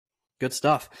season. Good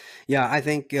stuff. Yeah, I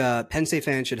think Penn State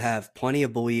fans should have plenty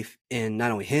of belief in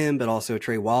not only him, but also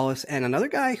Trey Wallace. And another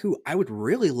guy who I would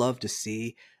really love to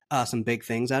see some big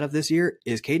things out of this year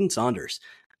is Caden Saunders.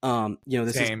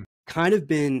 This has kind of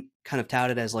been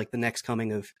touted as like the next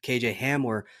coming of KJ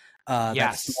Hamler. That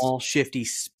Yes. small, shifty,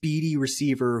 speedy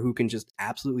receiver who can just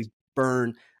absolutely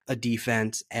burn a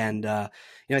defense. And, I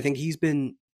think he's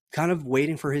been kind of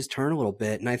waiting for his turn a little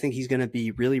bit. And I think he's going to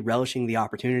be really relishing the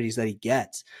opportunities that he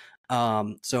gets.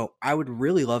 So I would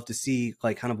really love to see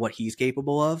like kind of what he's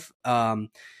capable of. And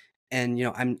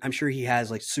I'm sure he has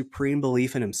like supreme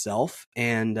belief in himself,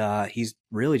 and he's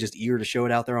really just eager to show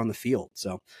it out there on the field.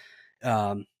 So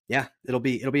yeah, it'll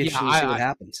be interesting to see what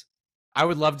happens. I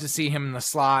would love to see him in the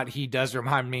slot. He does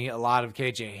remind me a lot of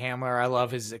KJ Hamler. I love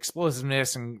his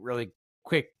explosiveness and really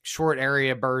quick, short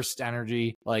area burst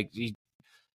energy. Like he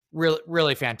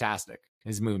really fantastic.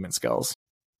 His movement skills.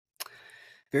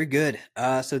 Very good.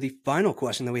 So the final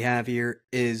question that we have here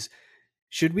is,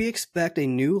 should we expect a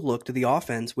new look to the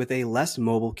offense with a less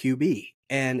mobile QB?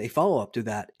 And a follow-up to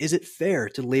that, is it fair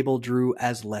to label Drew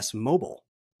as less mobile?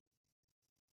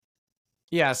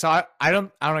 Yeah, so I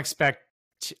don't expect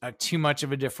too much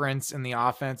of a difference in the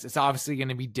offense. It's obviously going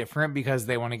to be different because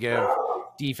they want to give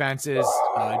defenses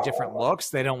different looks.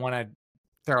 They don't want to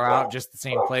throw out just the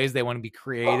same plays. They want to be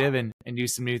creative and do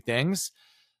some new things.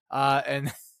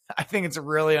 And I think it's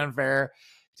really unfair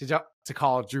to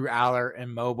call Drew Aller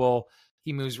immobile.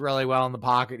 He moves really well in the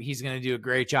pocket. He's going to do a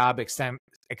great job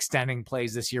extending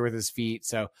plays this year with his feet.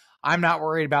 So I'm not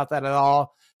worried about that at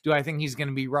all. Do I think he's going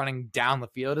to be running down the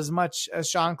field as much as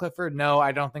Sean Clifford? No,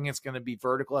 I don't think it's going to be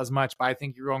vertical as much, but I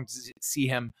think you're going to see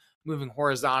him moving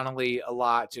horizontally a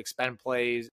lot to extend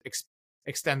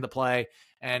the play.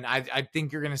 And I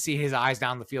think you're going to see his eyes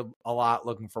down the field a lot,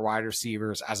 looking for wide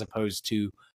receivers as opposed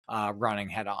to running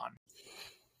head on.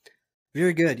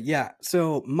 Very good. Yeah.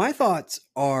 So my thoughts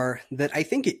are that I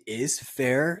think it is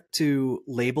fair to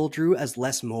label Drew as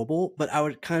less mobile, but I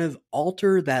would kind of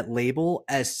alter that label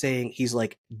as saying he's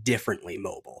like differently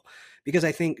mobile, because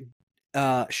I think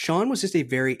Sean was just a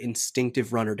very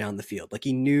instinctive runner down the field. Like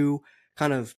he knew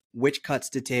kind of which cuts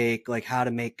to take, like how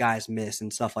to make guys miss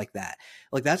and stuff like that.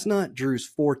 Like that's not Drew's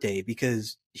forte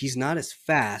because he's not as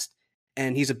fast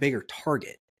and he's a bigger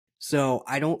target. So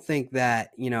I don't think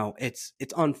that, it's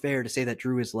unfair to say that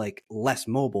Drew is like less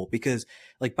mobile, because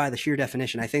like by the sheer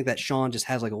definition, I think that Sean just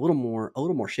has like a little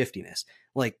more shiftiness.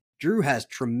 Like Drew has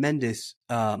tremendous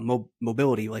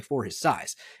mobility like for his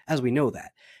size, as we know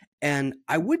that. And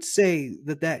I would say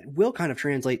that will kind of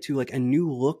translate to like a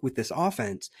new look with this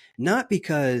offense, not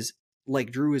because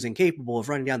like Drew is incapable of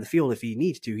running down the field if he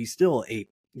needs to. He's still a,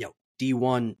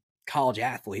 D1 college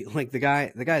athlete. Like the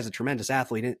guy is a tremendous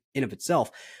athlete in of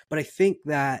itself. But I think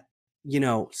that,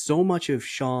 so much of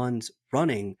Sean's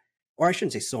running, or I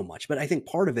shouldn't say so much, but I think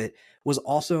part of it was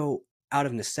also out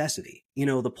of necessity.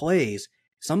 The plays,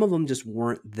 some of them just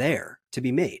weren't there to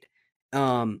be made.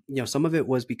 Some of it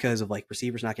was because of like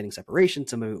receivers not getting separation.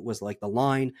 Some of it was like the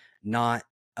line not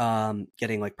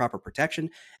getting like proper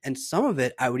protection. And some of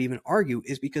it, I would even argue,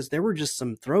 is because there were just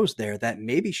some throws there that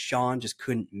maybe Sean just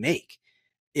couldn't make.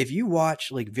 If you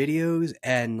watch like videos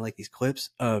and like these clips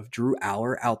of Drew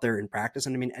Aller out there in practice,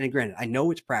 and granted, I know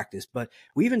it's practice, but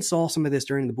we even saw some of this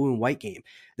during the blue and white game.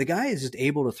 The guy is just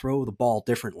able to throw the ball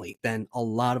differently than a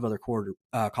lot of other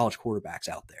college quarterbacks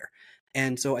out there.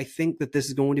 And so I think that this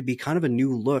is going to be kind of a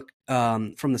new look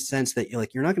from the sense that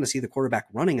you're not going to see the quarterback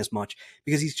running as much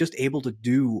because he's just able to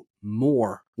do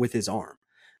more with his arm.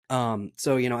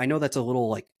 So, I know that's a little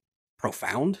like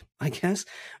profound, I guess,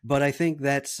 but I think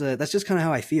that's just kind of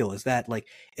how I feel, is that like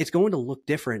it's going to look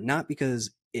different, not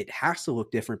because it has to look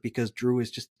different because Drew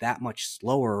is just that much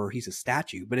slower or he's a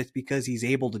statue, but it's because he's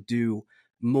able to do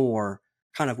more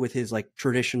kind of with his like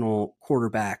traditional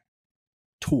quarterback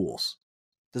tools.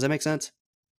 Does that make sense?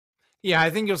 Yeah, I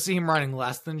think you'll see him running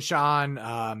less than Sean.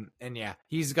 And yeah,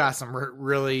 he's got some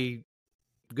really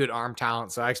good arm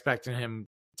talent, so I expect him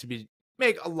to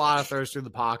make a lot of throws through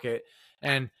the pocket,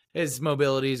 and his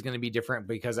mobility is going to be different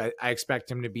because I expect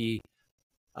him to be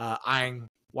eyeing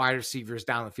wide receivers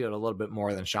down the field a little bit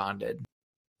more than Sean did.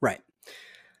 Right.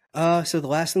 So the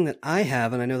last thing that I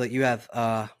have, and I know that you have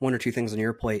one or two things on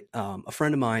your plate, a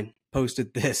friend of mine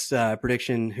posted this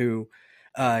prediction who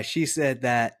she said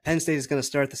that Penn State is going to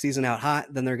start the season out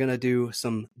hot, then they're going to do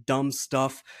some dumb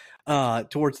stuff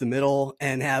towards the middle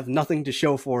and have nothing to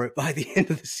show for it by the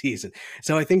end of the season.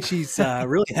 So I think she's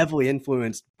really heavily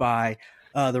influenced by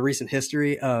the recent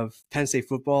history of Penn State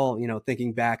football,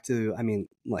 thinking back to,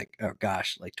 like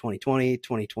 2020,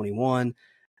 2021,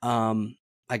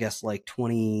 I guess like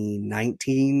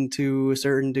 2019 to a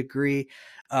certain degree.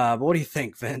 But what do you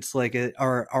think, Vince? Like,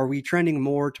 are we trending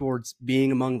more towards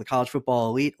being among the college football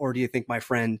elite, or do you think my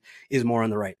friend is more on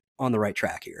the right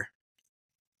track here?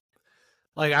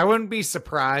 Like, I wouldn't be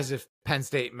surprised if Penn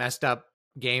State messed up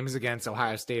games against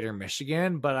Ohio State or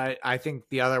Michigan, but I think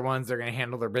the other ones, they're going to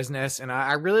handle their business. And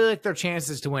I really like their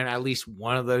chances to win at least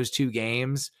one of those two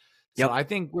games. So Yep. I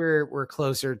think we're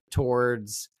closer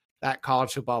towards that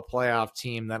college football playoff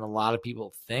team than a lot of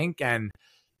people think. And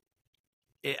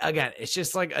again, it's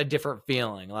just like a different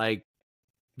feeling. Like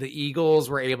the Eagles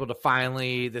were able to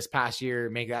finally this past year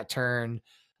make that turn.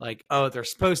 Like, oh, they're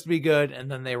supposed to be good, and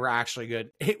then they were actually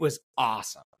good. It was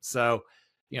awesome. So,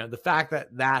 the fact that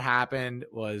that happened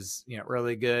was,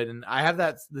 really good. And I have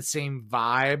the same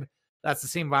vibe. That's the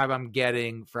same vibe I'm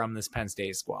getting from this Penn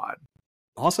State squad.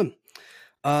 Awesome.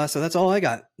 So that's all I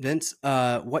got. Vince,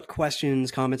 what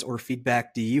questions, comments, or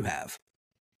feedback do you have?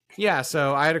 Yeah,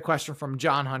 so I had a question from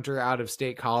John Hunter out of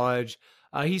State College.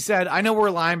 He said, I know we're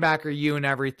linebacker you and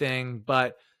everything,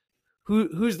 but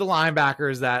who's the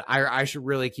linebackers that I should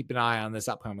really keep an eye on this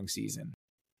upcoming season?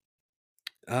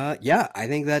 Yeah, I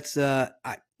think that's,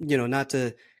 not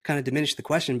to kind of diminish the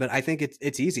question, but I think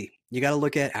it's easy. You got to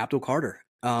look at Abdul Carter.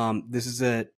 This is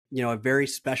a very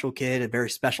special kid, a very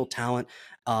special talent,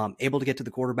 able to get to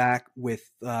the quarterback with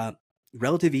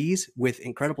relative ease, with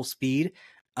incredible speed,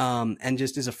 and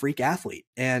just is a freak athlete.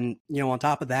 And, on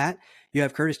top of that, you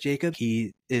have Curtis Jacob.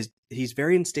 He's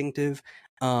very instinctive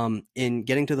in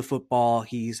getting to the football.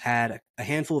 He's had a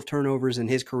handful of turnovers in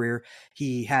his career.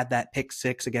 He had that pick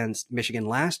 6 against Michigan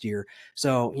last year.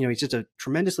 So, he's just a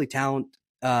tremendously talented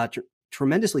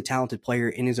player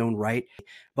in his own right.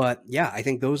 But yeah, I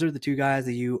think those are the two guys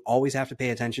that you always have to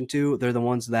pay attention to. They're the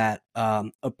ones that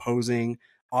opposing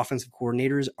offensive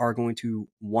coordinators are going to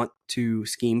want to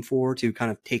scheme for, to kind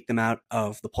of take them out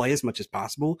of the play as much as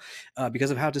possible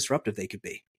because of how disruptive they could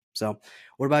be. So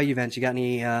what about you, Vince? You got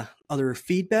any other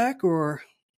feedback, or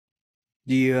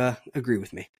do you agree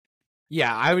with me?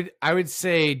 Yeah, I would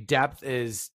say depth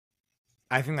is,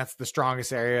 I think that's the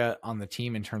strongest area on the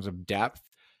team in terms of depth.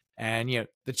 And,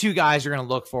 the two guys you're going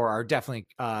to look for are definitely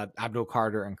Abdul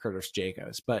Carter and Curtis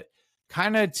Jacobs. But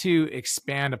kind of to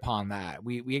expand upon that,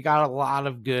 we got a lot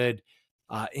of good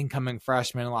incoming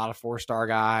freshmen, a lot of 4-star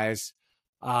guys.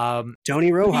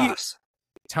 Tony Rojas.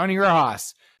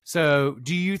 So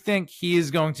do you think he is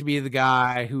going to be the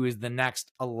guy who is the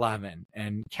next 11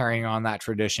 and carrying on that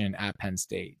tradition at Penn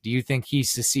State? Do you think he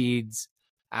succeeds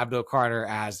Abdul Carter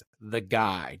as the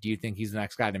guy? Do you think he's the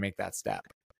next guy to make that step?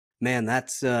 Man,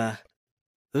 that's those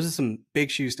are some big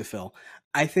shoes to fill.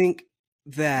 I think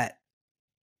that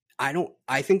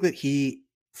he,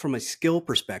 from a skill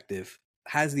perspective,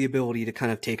 has the ability to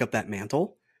kind of take up that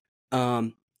mantle.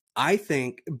 I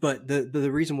think, but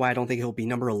the reason why I don't think he'll be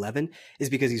number 11 is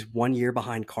because he's 1 year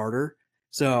behind Carter.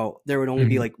 So there would only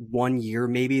be like 1 year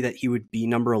maybe that he would be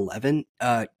number 11.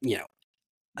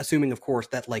 Assuming of course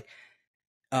that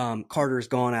Carter's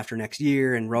gone after next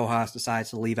year and Rojas decides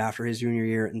to leave after his junior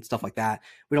year and stuff like that.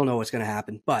 We don't know what's going to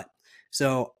happen, but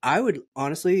so I would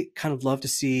honestly kind of love to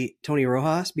see Tony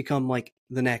Rojas become like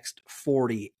the next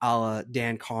 40 a la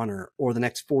Dan Connor, or the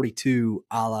next 42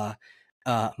 a la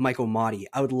Michael Motti.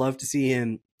 I would love to see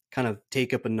him kind of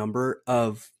take up a number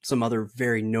of some other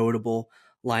very notable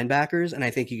linebackers, and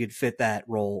I think he could fit that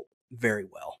role very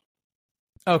well.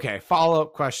 Okay,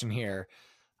 follow-up question here.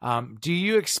 Do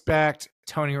you expect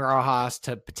Tony Rojas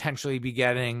to potentially be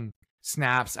getting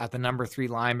snaps at the number 3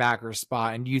 linebacker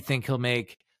spot, and do you think he'll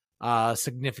make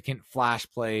significant flash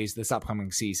plays this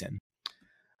upcoming season?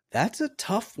 That's a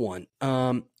tough one.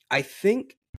 I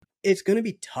think it's going to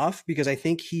be tough because I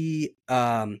think he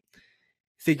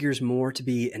figures more to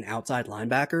be an outside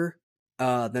linebacker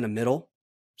than a middle.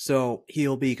 So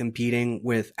he'll be competing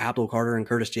with Abdul Carter and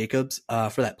Curtis Jacobs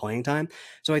for that playing time.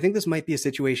 So I think this might be a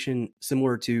situation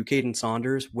similar to Caden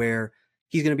Saunders, where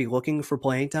he's going to be looking for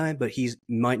playing time, but he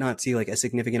might not see like a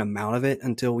significant amount of it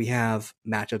until we have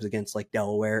matchups against like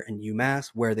Delaware and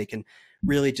UMass, where they can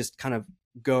really just kind of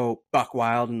go buck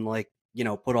wild and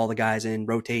put all the guys in,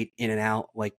 rotate in and out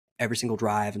like every single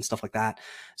drive and stuff like that.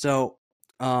 So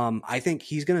I think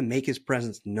he's going to make his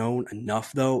presence known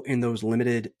enough, though, in those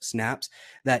limited snaps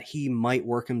that he might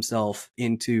work himself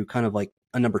into kind of like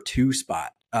a number 2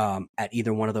 spot at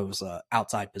either one of those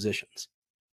outside positions.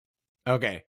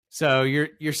 Okay. So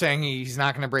you're saying he's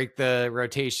not going to break the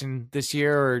rotation this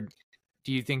year, or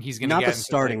do you think he's going to get not the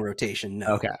starting rotation?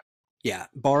 No. Okay. Yeah,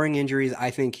 barring injuries,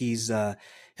 I think he'll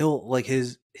like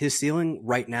his ceiling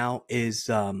right now is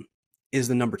the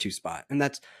number 2 spot, and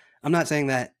I'm not saying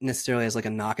that necessarily as like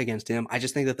a knock against him. I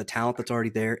just think that the talent that's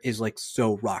already there is like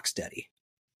so rock steady.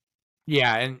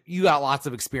 Yeah, and you got lots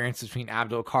of experience between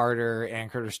Abdul Carter and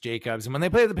Curtis Jacobs, and when they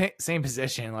play the same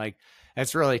position, like,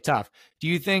 it's really tough. Do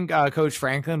you think Coach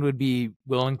Franklin would be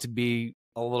willing to be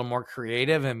a little more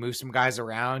creative and move some guys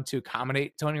around to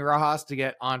accommodate Tony Rojas to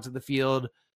get onto the field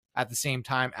at the same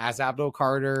time as Abdul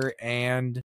Carter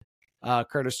and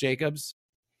Curtis Jacobs?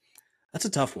 That's a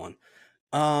tough one.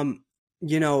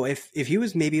 If he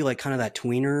was maybe like kind of that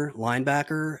tweener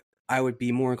linebacker, I would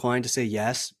be more inclined to say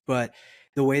yes. But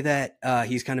the way that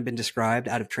he's kind of been described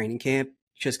out of training camp,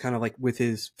 just kind of like with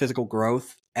his physical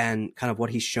growth and kind of what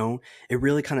he's shown, it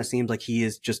really kind of seems like he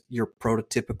is just your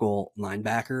prototypical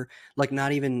linebacker. Like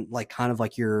not even like kind of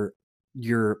like your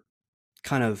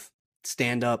kind of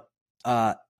stand up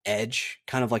edge,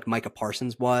 kind of like Micah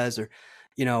Parsons was, or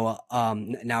now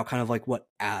kind of like what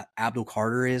Abdul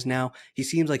Carter is now. He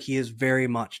seems like he is very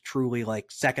much truly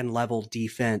like second level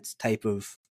defense type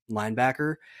of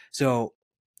linebacker. So,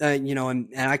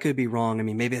 and I could be wrong. I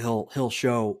mean, maybe he'll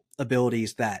show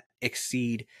abilities that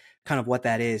exceed kind of what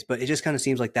that is, but it just kind of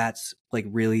seems like that's like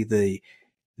really the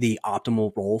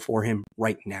optimal role for him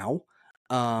right now.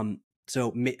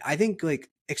 So I think like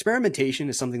experimentation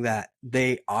is something that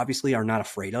they obviously are not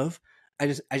afraid of. I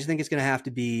just think it's going to have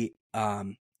to be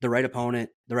the right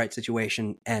opponent, the right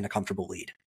situation, and a comfortable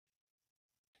lead.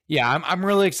 Yeah, I'm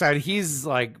really excited. He's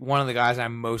like one of the guys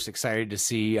I'm most excited to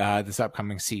see this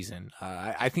upcoming season.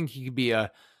 I think he could be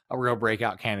a real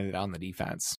breakout candidate on the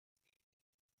defense.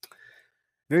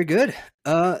 Very good.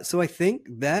 So I think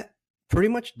that pretty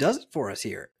much does it for us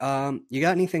here. You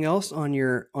got anything else on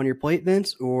your plate,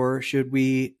 Vince, or should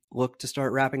we look to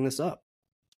start wrapping this up?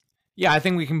 Yeah, I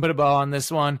think we can put a bow on this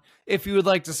one. If you would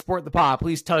like to support the pod,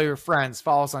 please tell your friends.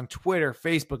 Follow us on Twitter,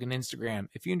 Facebook, and Instagram.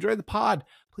 If you enjoyed the pod,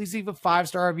 please leave a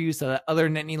 5-star review so that other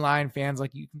Nittany Lion fans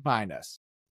like you can find us.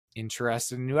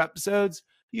 Interested in new episodes?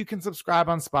 You can subscribe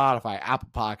on Spotify, Apple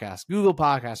Podcasts, Google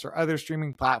Podcasts, or other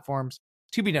streaming platforms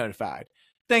to be notified.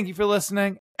 Thank you for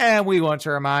listening, and we want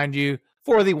to remind you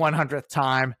for the 100th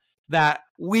time that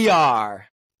we are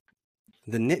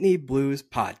the Nittany Blues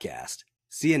Podcast.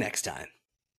 See you next time.